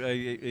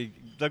 they've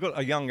got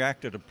a young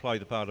actor to play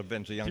the part of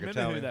Vince, a young Do you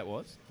Italian. remember who that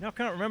was? No, I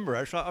can't remember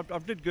actually. I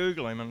did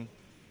Google him, and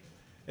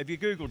if you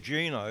Google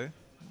Gino,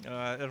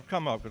 it'll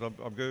come up because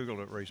I've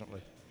Googled it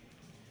recently.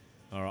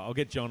 All right, I'll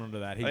get John onto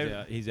that.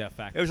 He's our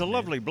fact. It was a man.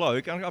 lovely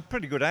bloke, and a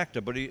pretty good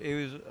actor, but he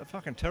was a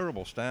fucking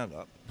terrible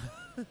stand-up.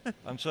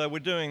 And so we're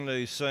doing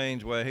these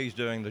scenes where he's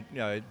doing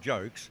the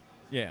jokes,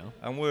 Yeah.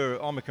 and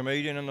I'm a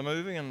comedian in the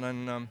movie, and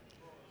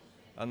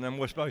then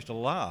we're supposed to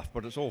laugh,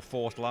 but it's all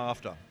forced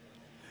laughter.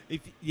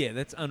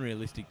 That's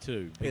unrealistic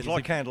too. It's because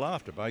like canned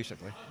laughter,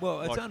 basically.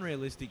 well, it's like-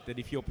 unrealistic that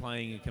if you're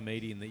playing a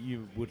comedian that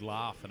you would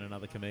laugh at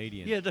another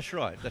comedian. Yeah, that's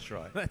right.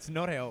 That's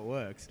not how it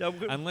works. No,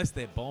 we- unless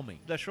they're bombing.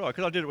 That's right,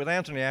 because I did it with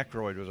Anthony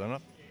Aykroyd was in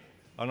it,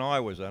 and I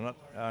was in it,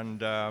 and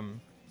there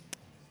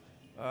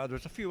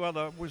was a few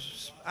other.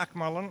 Was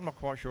Akmal in it? I'm not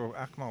quite sure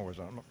Akmal was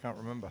in it. I can't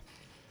remember.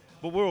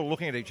 But we're all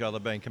looking at each other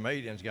being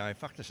comedians going,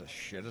 fuck, this is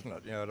shit, isn't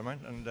it? You know what I mean?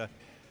 And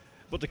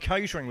but the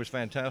catering was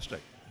fantastic.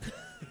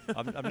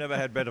 I've never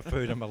had better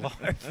food in my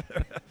life.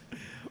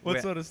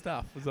 What sort of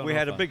stuff was on We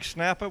had a offer? big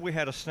snapper. We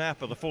had a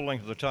snapper the full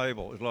length of the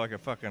table. It was like a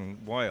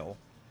fucking whale.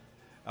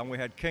 And we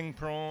had king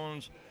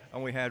prawns,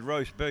 and we had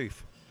roast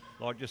beef,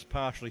 like just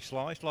partially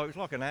sliced. Like it was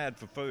like an ad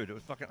for food. It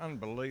was fucking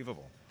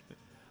unbelievable.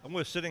 And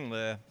we're sitting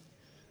there,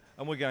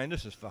 and we're going,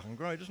 this is fucking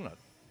great, isn't it?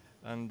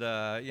 And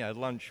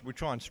lunch. We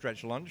try and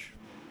stretch lunch.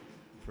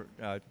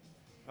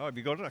 Have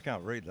you got it? I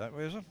can't read that.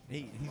 Where is it?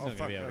 He's not going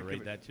to be able to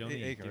read that, John.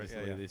 He can Give us read- a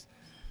look yeah, at yeah. this.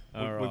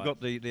 All We've right. got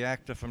the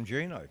actor from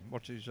Gino.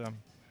 What's his?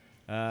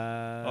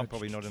 I'm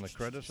probably not in the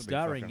credits. It'll be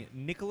Starring fucking-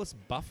 Nicholas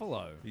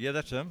Buffalo. Yeah,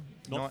 that's him.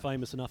 Not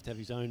famous enough to have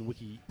his own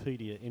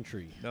Wikipedia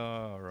entry.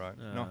 Oh, right.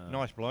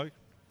 Nice bloke.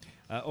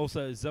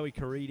 Also, Zoe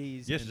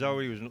Carides. Yes, and,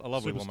 Zoe was a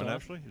lovely woman, Superstar.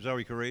 actually.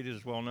 Zoe Carides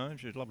is well known.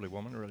 She's a lovely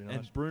woman, really nice.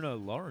 and Bruno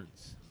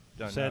Lawrence.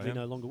 Don't Sadly, know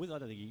no him. longer with us. I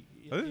don't think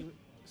Who?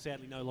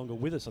 sadly no longer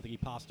with us. I think he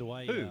passed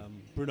away. Who?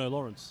 Bruno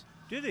Lawrence.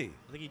 Did he?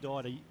 I think he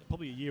died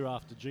probably a year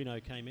after Gino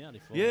came out.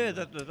 Yeah,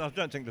 I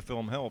don't think the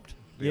film helped, to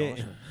be Yeah.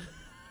 honest.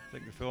 I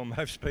think the film may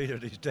have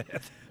speeded his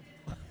death.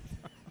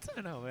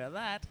 Don't know about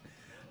that.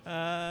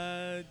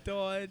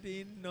 Died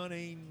in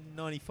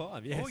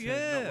 1995. Yes, Oh,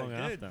 yeah, not long he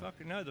did. after.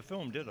 Fucking no, the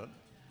film did it.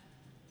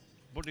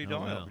 What did he Oh,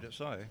 die wow. of, did it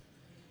say?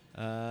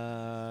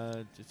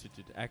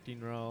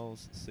 Acting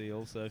roles. See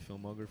also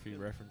filmography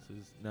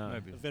references. No.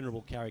 Maybe. A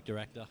venerable character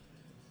actor,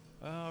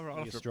 Oh,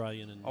 right. the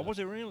Australian. And, Oh, was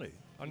he really?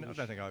 I English.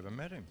 don't think I ever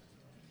met him.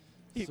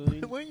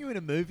 Weren't you in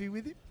a movie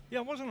with him? Yeah,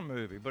 it wasn't a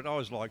movie, but I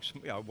was like,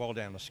 well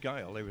down the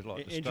scale. He was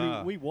like the Andrew,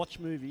 star. we watch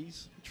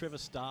movies. Trevor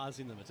stars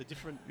in them. It's a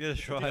different. Yeah,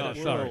 that's right. different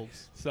Oh, sorry.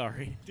 worlds.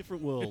 Sorry.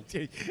 Different worlds.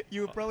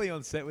 You were probably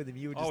on set with him.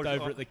 You were just Oh,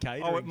 over at the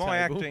catering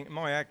my table.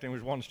 my acting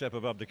was one step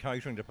above the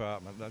catering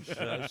department. That's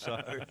so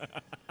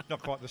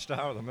not quite the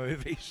star of the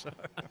movie.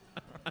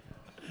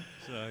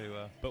 So,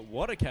 But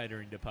what a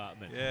catering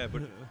department. yeah,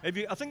 but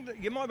I think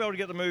that you might be able to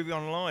get the movie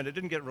online. It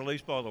didn't get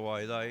released, by the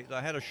way. They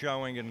had a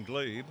showing in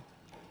Glebe,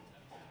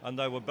 and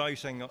they were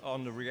basing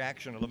on the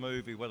reaction of the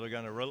movie whether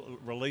they're going to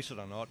release it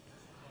or not.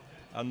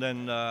 And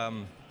then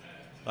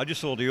I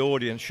just saw the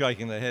audience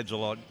shaking their heads a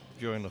lot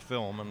during the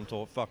film, and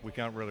thought, "Fuck, we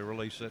can't really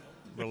release it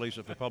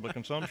for public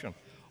consumption."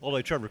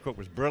 Although Trevor Crook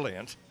was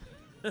brilliant.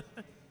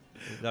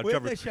 Where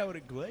did they show it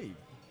at Glebe?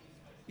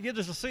 Yeah,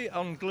 there's a seat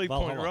on Glebe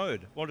Point Valhalla.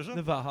 Road. What is it?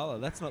 The Valhalla.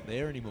 That's not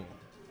there anymore.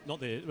 Not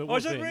there. It Oh,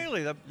 was is it then.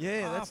 really?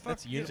 Yeah, Ah, that's fuck. a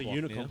It's a unit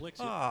unit now. complex.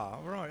 yeah. Ah,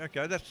 right.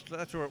 Okay,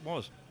 that's where it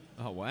was.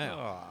 Oh wow!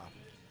 Ah.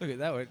 Look at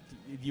that.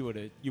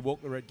 You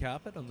walked the red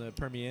carpet on the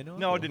premiere night?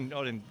 No, or- I didn't.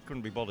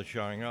 Couldn't be bothered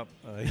showing up.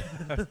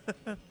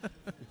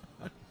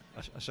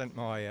 I sent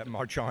my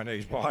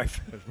Chinese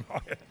wife as my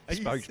Are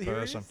you spokesperson.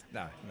 serious?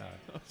 No. I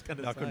was going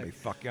to No, I say. couldn't be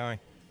fuck going.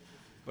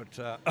 But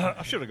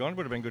I should have gone.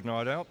 Would have been a good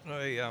night out.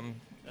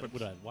 That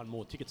would have had one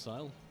more ticket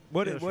sale.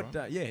 What? Yeah, that's What?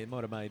 right. Yeah, it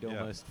might have made Yeah.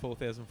 almost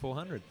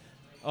 4,400.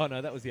 Oh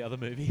no, that was the other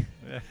movie.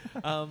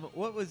 Yeah.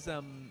 What was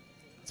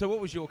So what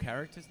was your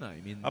character's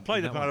name? I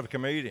played the part of a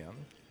comedian.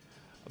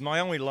 My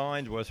only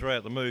lines were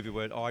throughout the movie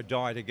were, "I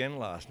died again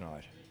last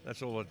night."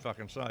 That's all I'd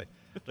fucking say.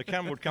 The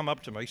camera would come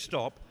up to me,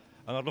 stop,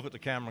 and I'd look at the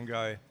camera and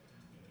go,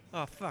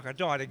 "Oh fuck, I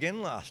died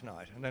again last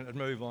night," and then it'd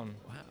move on.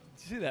 Wow.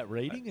 Did you see that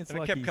reading? It's And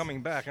like it kept he's-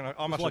 coming back, and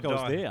I must like have I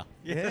was died. there.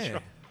 Yeah, that's Yeah.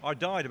 right. I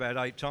died about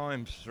 8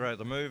 times throughout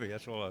the movie.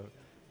 That's all.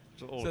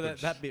 All So I that, could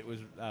that bit was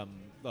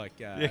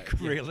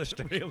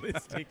realistic.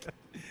 realistic. Do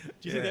you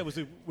Yeah. think that was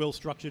a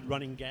well-structured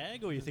running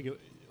gag, or you think,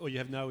 or you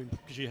have no?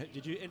 Because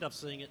did you end up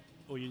seeing it,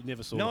 or you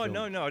never saw? No, the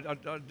film? no,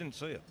 I didn't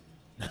see it.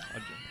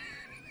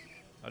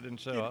 I didn't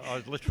see it. I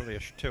was literally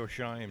too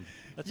ashamed.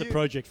 That's a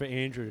project for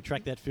Andrew to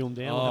track that film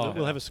down. Oh.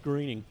 We'll have a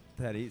screening.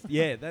 That is.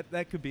 Yeah,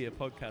 that could be a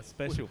podcast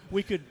special.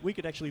 We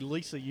could actually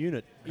lease a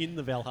unit in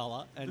the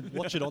Valhalla and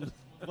watch it on a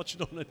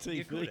TV.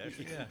 You could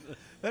actually, yeah.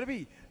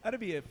 That'd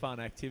be a fun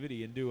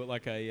activity and do it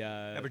like a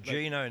Have a like-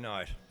 Gino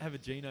night. have a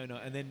Gino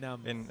night and then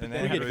In then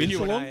Andrews. have a Vince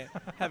Q&A,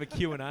 have a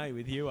Q&A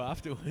with you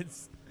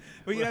afterwards.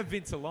 We could have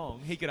Vince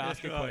along. He could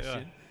ask a That's right,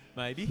 question.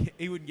 Maybe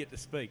he wouldn't get to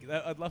speak.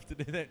 I'd love to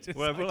do that. Just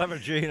Well, like- we'll have a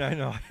Gino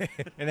night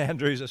in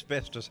Andrew's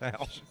asbestos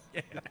house.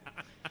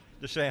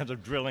 The sounds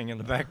of drilling in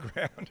the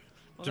background.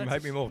 to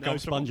make me more No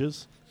comfortable.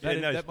 sponges. Yeah,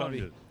 no that might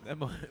be,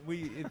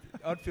 sponges.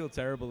 I'd feel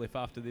terrible if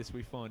after this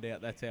we find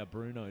out that's how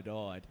Bruno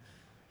died.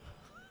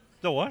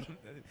 The what?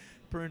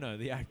 Bruno,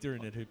 the actor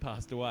in it who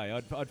passed away.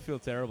 I'd feel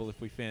terrible if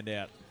we found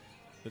out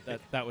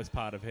that was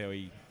part of how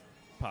he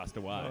passed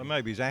away. Well,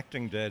 maybe he's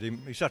acting dead.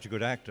 He's such a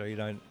good actor. You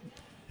don't.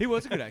 He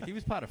was a good actor. He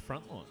was part of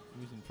Frontline.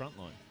 He was in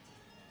Frontline.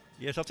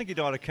 Yes, I think he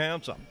died of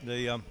cancer.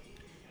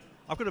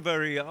 I've got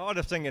I had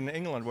a thing in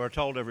England where I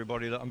told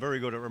everybody that I'm very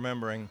good at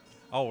remembering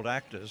old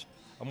actors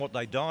and what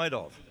they died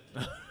of.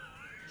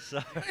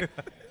 so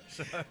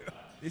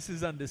This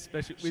is under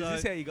special. Is So-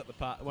 this how you got the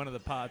part? One of the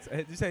parts.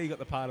 Is this how you got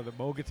the part of the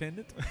morgue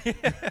attendant?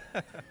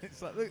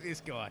 It's like, look at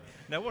this guy.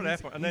 now what He's-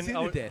 happened? And he's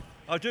then into death.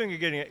 I was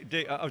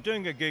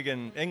doing a gig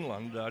in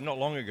England not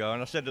long ago,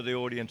 and I said to the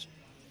audience,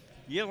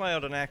 "Yell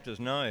out an actor's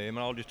name, and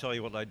I'll just tell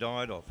you what they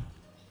died of."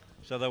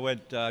 So they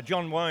went,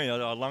 John Wayne,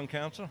 lung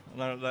cancer,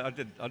 and I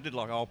did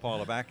like a whole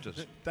pile of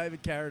actors.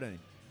 David Carradine.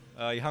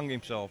 He hung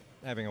himself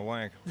having a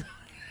wank.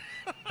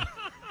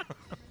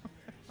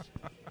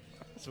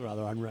 That's a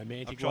rather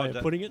unromantic I've tried way of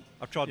that. putting it.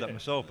 I've tried that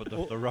myself, but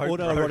the rope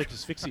Autoerotic broke.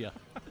 asphyxia.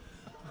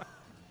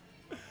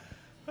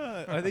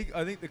 I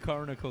think the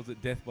coroner calls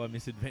it death by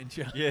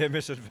misadventure. Yeah,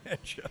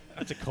 misadventure.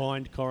 That's a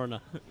kind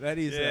coroner. That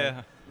is.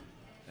 Yeah.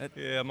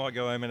 Yeah, I might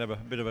go home and have a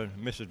bit of a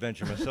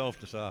misadventure myself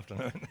this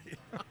afternoon.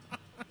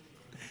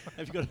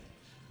 Have you got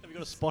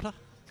a spotter?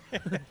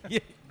 Yeah,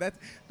 that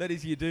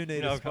is. You do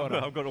need a spotter.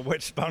 I've got a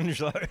wet sponge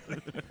though.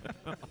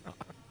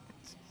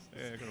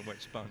 Yeah, I've got a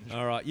wet sponge.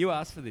 All right, you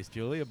asked for this,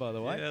 Julia. By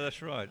the way. Yeah,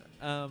 that's right.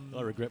 I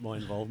regret my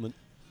involvement.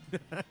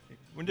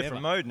 We're in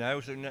different mode now,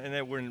 so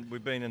now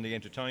we've been in the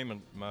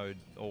entertainment mode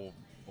all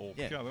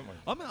Yeah. show, haven't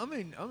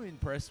we? I'm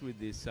impressed with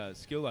this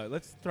skill though.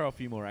 Let's throw a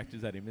few more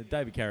actors at him.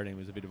 David Carradine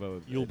was a bit of a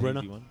Yul an Brynner.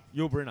 easy one.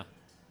 Yul Brynner.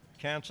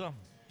 Cancer,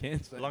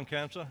 Cancer. lung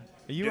cancer.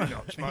 Are you Do a-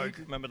 not smoke.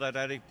 Remember that,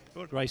 Addy?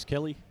 Good. Grace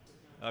Kelly.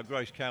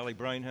 Grace Kelly,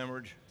 brain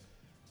hemorrhage.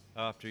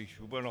 After she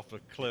went off the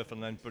cliff,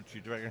 and then but she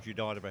reckons she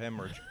died of a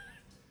hemorrhage.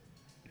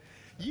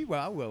 You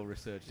are well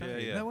researched. Aren't Yeah,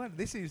 you? yeah. No one.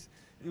 This is.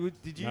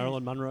 Did you?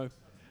 Marilyn Monroe.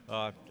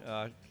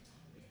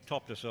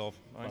 Topped herself.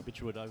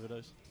 Barbiturate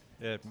overdose.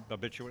 Yeah,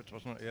 barbiturates,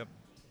 wasn't it? Yep.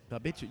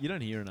 Barbiturate. You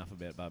don't hear enough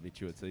about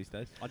barbiturates these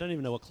days. I don't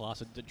even know what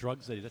class of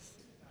drugs that is. That's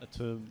a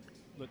term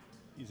that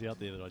is out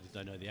there that I just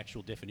don't know the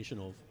actual definition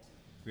of.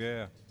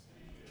 Yeah.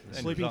 End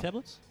Sleeping result-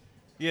 tablets?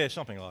 Yeah,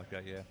 something like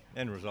that. Yeah.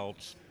 End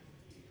results.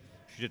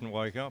 She didn't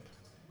wake up.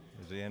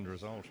 Is the end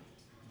result.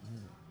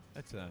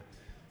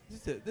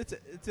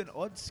 It's an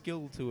odd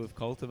skill to have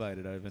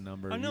cultivated over a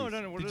number of I know. years. I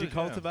don't know what Did it you is,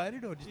 yeah. cultivate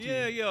it or did you?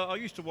 Yeah. I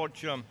used to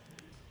watch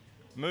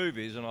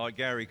movies, and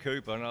Gary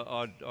Cooper, and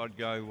I'd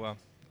go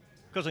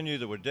because I knew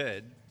they were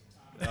dead.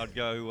 I'd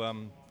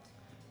go.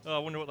 I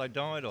wonder what they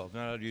died of.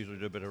 No, I'd usually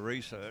do a bit of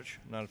research.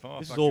 No,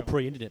 This is all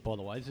pre-internet, by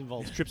the way. This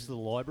involves trips to the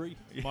library.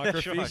 Yeah,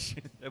 that's microfiche.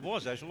 right. It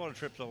was actually a lot of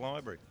trips to the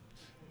library.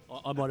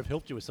 I might have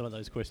helped you with some of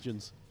those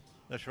questions.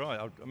 That's right.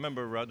 I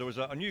remember there was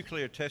a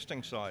nuclear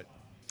testing site.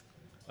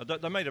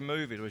 They made a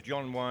movie. There was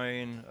John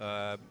Wayne,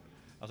 I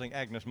think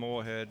Agnes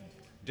Moorehead,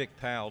 Dick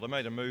Powell. They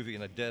made a movie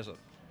in a desert,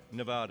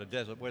 Nevada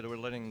desert, where they were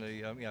letting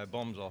the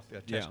bombs off,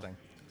 testing.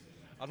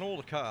 And all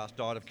the cast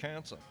died of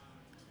cancer.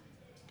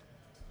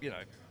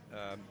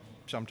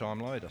 Sometime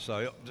later.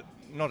 So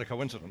not a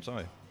coincidence,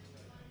 eh?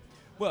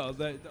 Well, I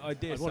dare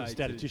I'd say. want a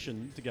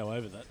statistician to go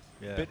over that.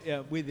 Yeah. But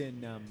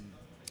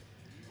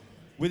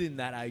within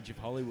that age of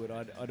Hollywood,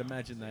 I'd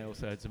imagine they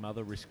also had some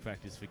other risk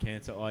factors for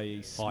cancer, i.e.,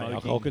 High smoking.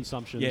 alcohol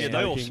consumption. Yeah,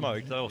 They all smoking.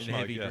 smoked. They all and smoked.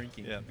 heavy Yeah.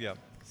 drinking. Yeah.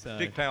 So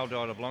Dick Powell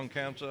died of lung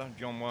cancer.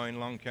 John Wayne,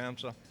 lung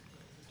cancer.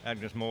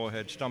 Agnes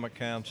Moorehead, stomach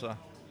cancer.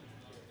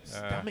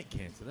 stomach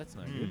cancer. That's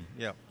no good.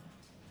 Yeah.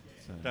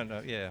 So. Don't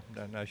know. Yeah.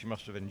 Don't know. She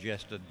must have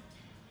ingested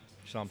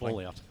something.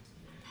 Fallout.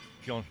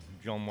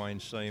 John Wayne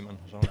semen.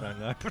 So I don't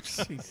know.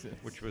 Jesus.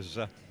 Which was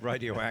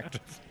radioactive.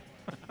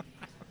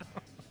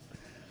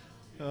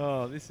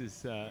 Oh, this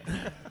is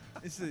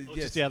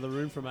Just out of the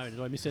room for a moment.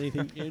 Did I miss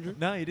anything, Andrew?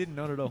 No, you didn't.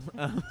 Not at all.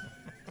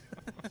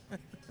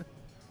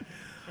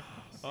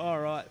 All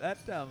right,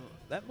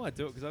 that might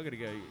do it because I've got to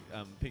go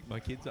pick my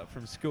kids up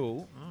from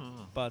school.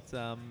 But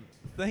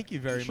thank you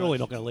very much. Surely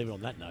not going to leave it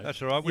on that note.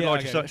 That's all right. We'd Yeah,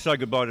 like okay. to say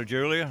goodbye to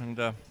Julia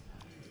and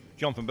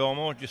John from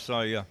Belmore. Just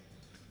say,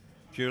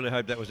 Julia,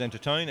 hope that was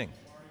entertaining.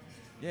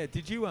 Yeah.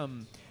 Did you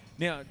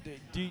now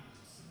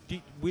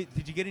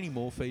did you get any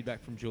more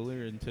feedback from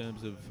Julia in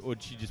terms of, or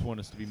did she just want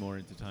us to be more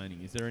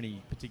entertaining? Is there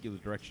any particular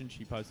direction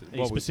she posted?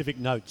 Any specific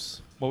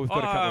notes? Well, we've got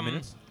a couple of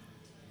minutes.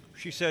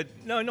 She said,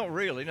 no, not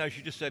really. No,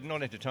 she just said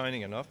not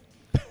entertaining enough.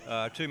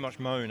 Too much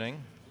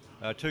moaning.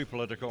 Too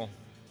political.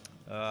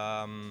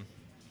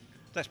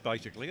 That's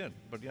basically it.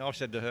 But I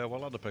said to her,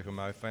 well, other people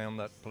may have found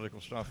that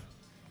political stuff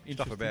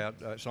about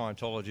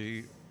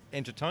Scientology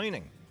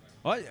entertaining.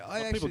 I People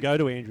actually go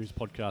to Andrew's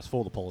podcast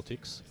for the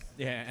politics.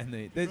 Yeah, and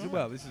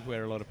well, this is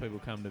where a lot of people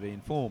come to be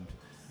informed,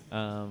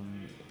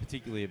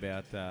 particularly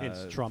about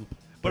Hence Trump.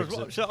 But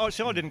Brexit.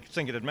 so I didn't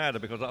think it'd matter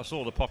because I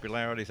saw the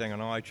popularity thing on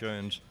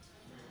iTunes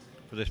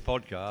for this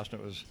podcast.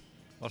 And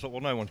I thought,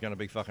 well, no one's going to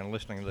be fucking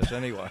listening to this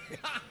anyway.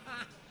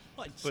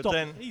 Stop.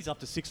 then He's up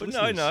to 6 But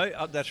listeners.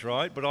 no, that's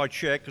right. But I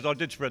checked because I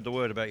did spread the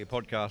word about your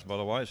podcast. By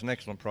the way, it's an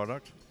excellent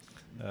product,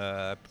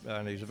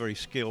 and he's a very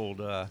skilled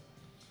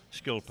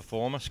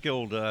performer,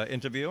 skilled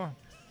interviewer.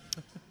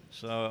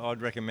 So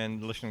I'd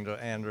recommend listening to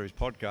Andrew's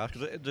podcast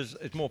because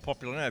it's more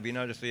popular now. Have you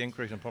noticed the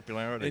increase in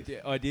popularity?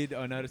 I did.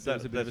 I noticed there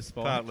was a bit of a That's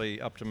spike.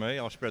 partly up to me.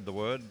 I'll spread the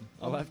word.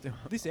 I'll have to.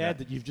 This ad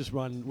that you've just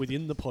run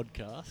within the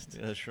podcast,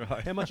 Yeah, that's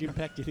right. how much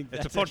impact do you think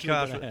It's that's a actually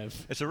going podcast. to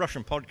have? It's a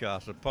Russian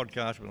podcast. A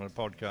podcast within a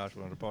podcast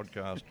within a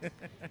podcast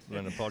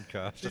within a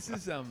podcast. This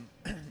is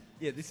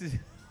yeah. This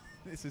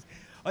is.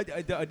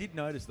 I did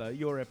notice though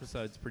your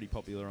episode's pretty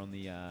popular on the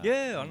Yeah,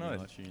 I on the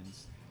know.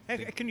 iTunes. How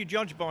can you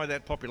judge by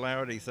that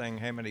popularity thing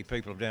how many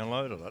people have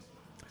downloaded it?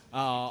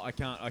 I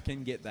can't. I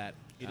can get that.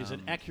 It is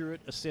an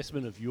accurate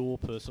assessment of your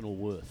personal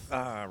worth.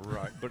 Ah,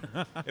 right. But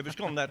if it's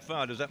gone that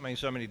far, does that mean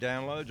so many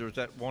downloads, or is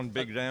that one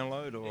big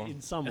download, or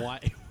In some way.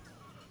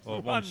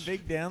 or one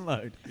big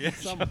download.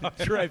 Yes.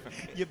 Trev,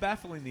 you're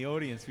baffling the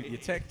audience with your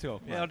tech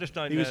talk. Yeah, I mate. just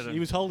don't He know. was, he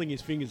was holding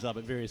his fingers up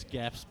at various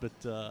gaps, but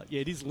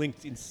yeah, it is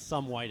linked in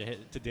some way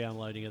to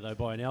downloading it, though,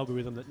 by an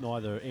algorithm that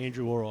neither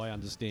Andrew or I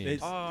understand. There's-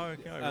 Oh,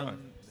 okay, right.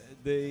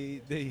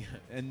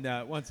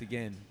 Once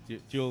again,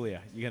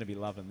 Julia, you're going to be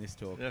loving this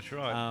talk. That's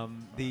right.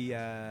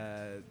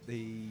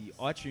 The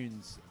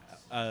iTunes,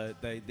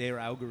 their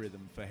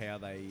algorithm for how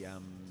they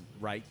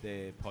rate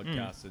their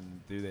podcasts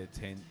and do their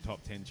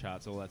top 10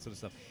 charts, all that sort of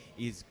stuff,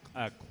 is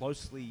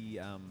closely.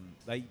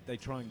 They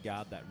try and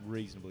guard that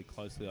reasonably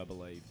closely, I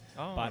believe.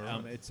 Oh, but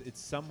right. it's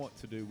somewhat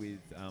to do with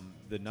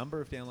the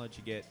number of downloads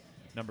you get,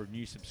 number of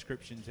new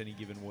subscriptions any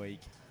given week.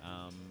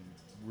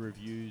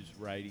 Reviews,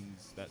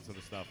 ratings, that sort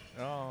of stuff.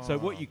 Oh. So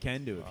what you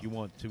can do if you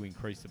want to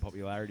increase the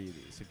popularity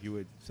of this, if you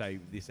would say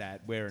this ad,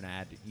 where an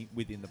ad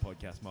within the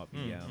podcast might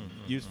be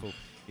useful,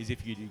 is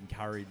if you'd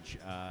encourage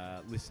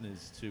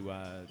listeners to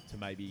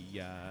maybe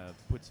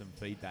put some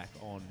feedback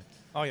on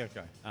Oh, yeah,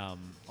 okay.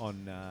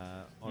 on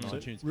So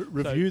iTunes.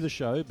 review the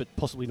show, but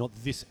possibly not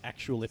this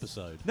actual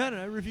episode. No,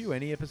 review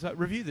any episode.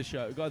 Review the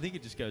show. I think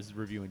it just goes to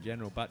review in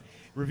general, but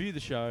review the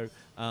show.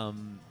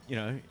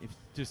 If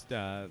just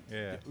no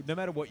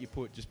matter what you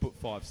put, just put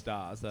 5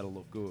 stars. That'll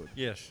look good.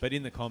 Yes. But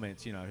in the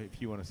comments, if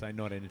you want to say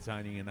not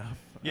entertaining enough,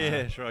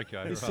 Yes, right,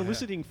 okay. Is Right.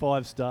 soliciting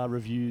 5-star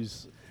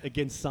reviews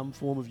against some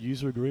form of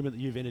user agreement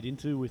that you've entered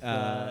into with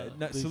no,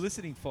 these-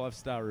 soliciting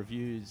 5-star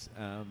reviews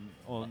on.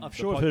 I'm the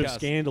sure I've heard of podcast-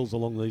 scandals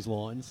along these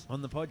lines.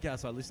 On the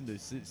podcast I listen to,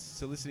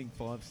 soliciting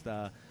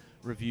 5-star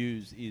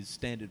reviews is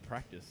standard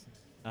practice.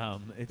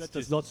 It's That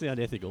does just- not sound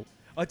ethical.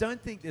 I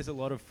don't think there's a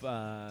lot of.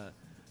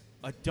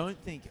 I don't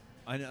think.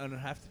 I don't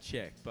have to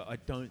check, but I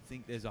don't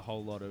think there's a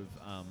whole lot of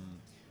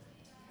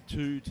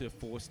 2 to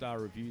 4-star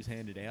reviews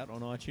handed out on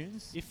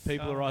iTunes. If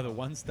people are either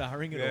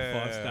 1-starring it or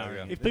 5-starring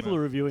yeah. it. If people are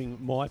reviewing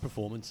my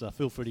performance,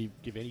 feel free to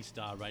give any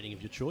star rating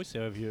of your choice.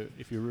 However,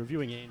 if you're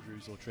reviewing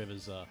Andrew's or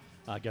Trevor's,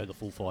 go the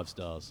full 5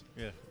 stars.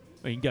 Yeah.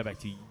 Well, you can go back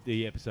to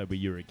the episode where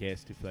you're a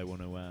guest if they want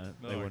to.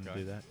 They want to okay.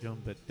 do that,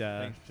 John. But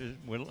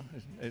Well,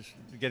 it's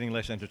getting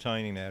less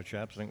entertaining now,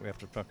 chaps. I think we have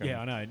to fucking... yeah,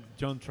 I know.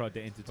 John tried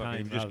to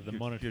entertain fucking rather than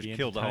monitor just the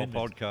killed the whole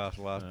entertainment. podcast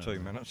the last 2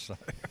 minutes. So.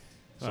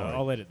 Sorry,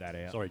 I'll edit that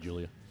out. Sorry,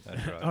 Julia.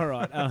 That's right. All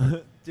right,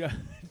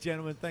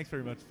 gentlemen, thanks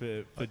very much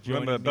for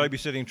joining Remember, me.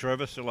 babysitting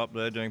Trevor, still up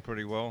there, doing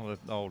pretty well.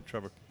 The old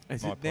Trevor,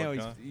 Is my it now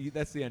podcast.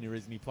 that's the only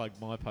reason he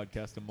plugged my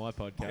podcast and my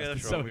podcast, Yeah,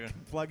 that's so right, he yeah. can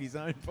plug his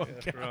own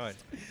podcast. That's right.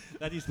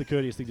 That is the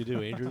courteous thing to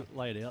do, Andrew.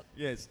 Lay it out.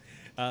 Yes,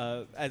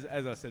 as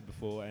I said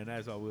before, and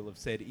as I will have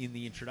said in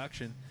the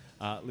introduction,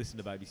 listen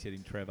to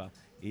Babysitting Trevor.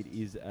 It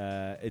is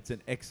it's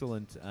an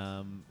excellent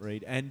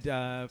read,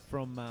 and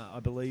from I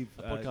believe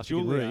A podcast you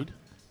can Julia. read.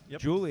 Yep.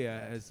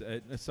 Julia has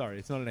sorry,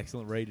 it's not an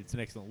excellent read; it's an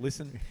excellent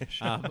listen.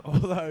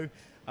 Although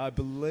I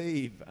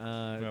believe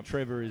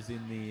Trevor is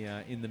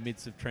in the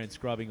midst of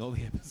transcribing all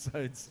the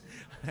episodes,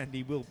 and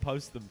he will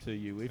post them to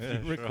you if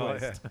you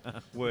request. Right, yeah.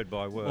 Word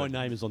by word. My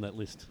name is on that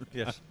list.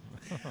 Yes.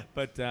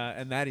 But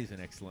and that is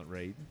an excellent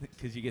read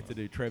because you get to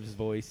do Trev's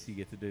voice, you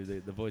get to do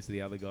the voice of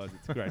the other guys.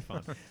 It's great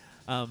fun.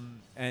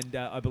 And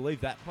I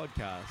believe that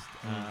podcast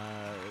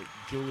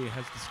Julia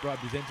has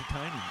described as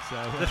entertaining. So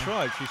That's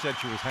right. She said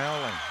she was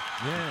howling.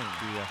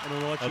 yeah. And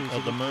on iTunes, At the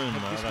does it moon,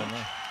 have I this don't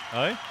much?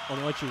 know. Eh? On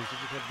iTunes,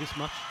 does it have this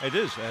much? It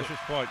is. It's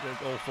quite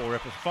all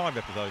 5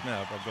 episodes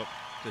now. I've got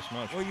this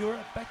much. Well, you're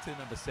back to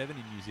number 7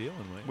 in New Zealand,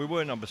 weren't you? We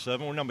were number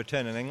 7. We're number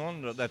 10 in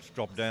England. That's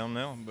dropped down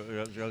now. But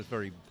it's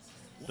very.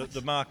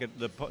 The market,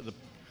 the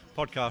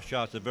podcast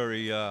charts are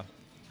very.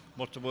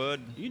 What's the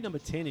word? You're number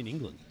 10 in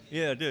England.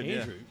 Yeah, I did.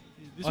 Andrew,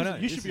 I know,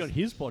 you this should be is- on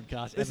his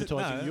podcast This is-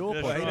 advertising no, your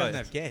that's well, podcast. he right. doesn't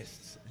have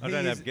guests. I He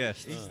don't is- have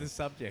guests. He's the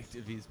subject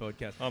of his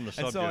podcast. I'm the And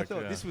so I subject,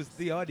 thought yeah. this was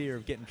the idea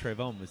of getting Trev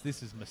on was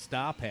this is my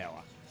star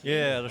power.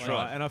 Yeah, that's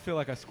right. And I feel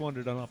like I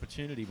squandered an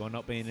opportunity by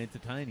not being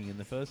entertaining in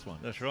the first one.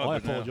 That's right. I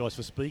but now- apologise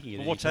for speaking.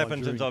 But what's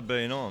happened since I've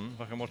been on?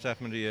 Fucking what's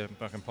happened to your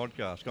fucking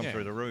podcast? Gone Yeah.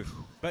 through the roof.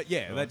 But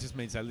yeah, Right. that just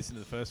means they listen to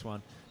the first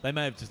one. They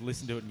may have just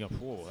listened to it and go,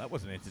 whoa, that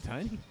wasn't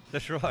entertaining.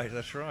 That's right.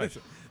 That's right.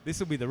 This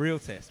will be the real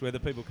test, whether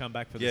people come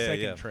back for the Yeah,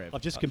 second yeah. Trev.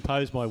 I've just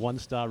composed my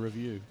 1-star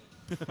review.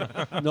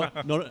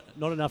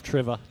 Not enough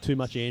Trevor, too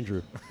much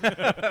Andrew.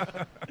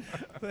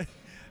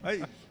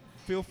 Hey,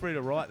 feel free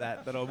to write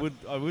that, but I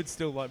would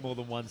still like more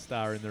than 1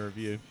 star in the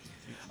review.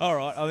 All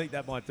right, I think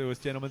that might do us,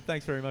 gentlemen.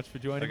 Thanks very much for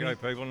joining me.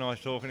 Okay, people, nice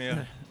talking to you.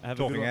 Have a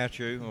Talking good one. at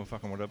you, or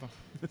fucking whatever.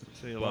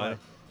 See you Bye. later.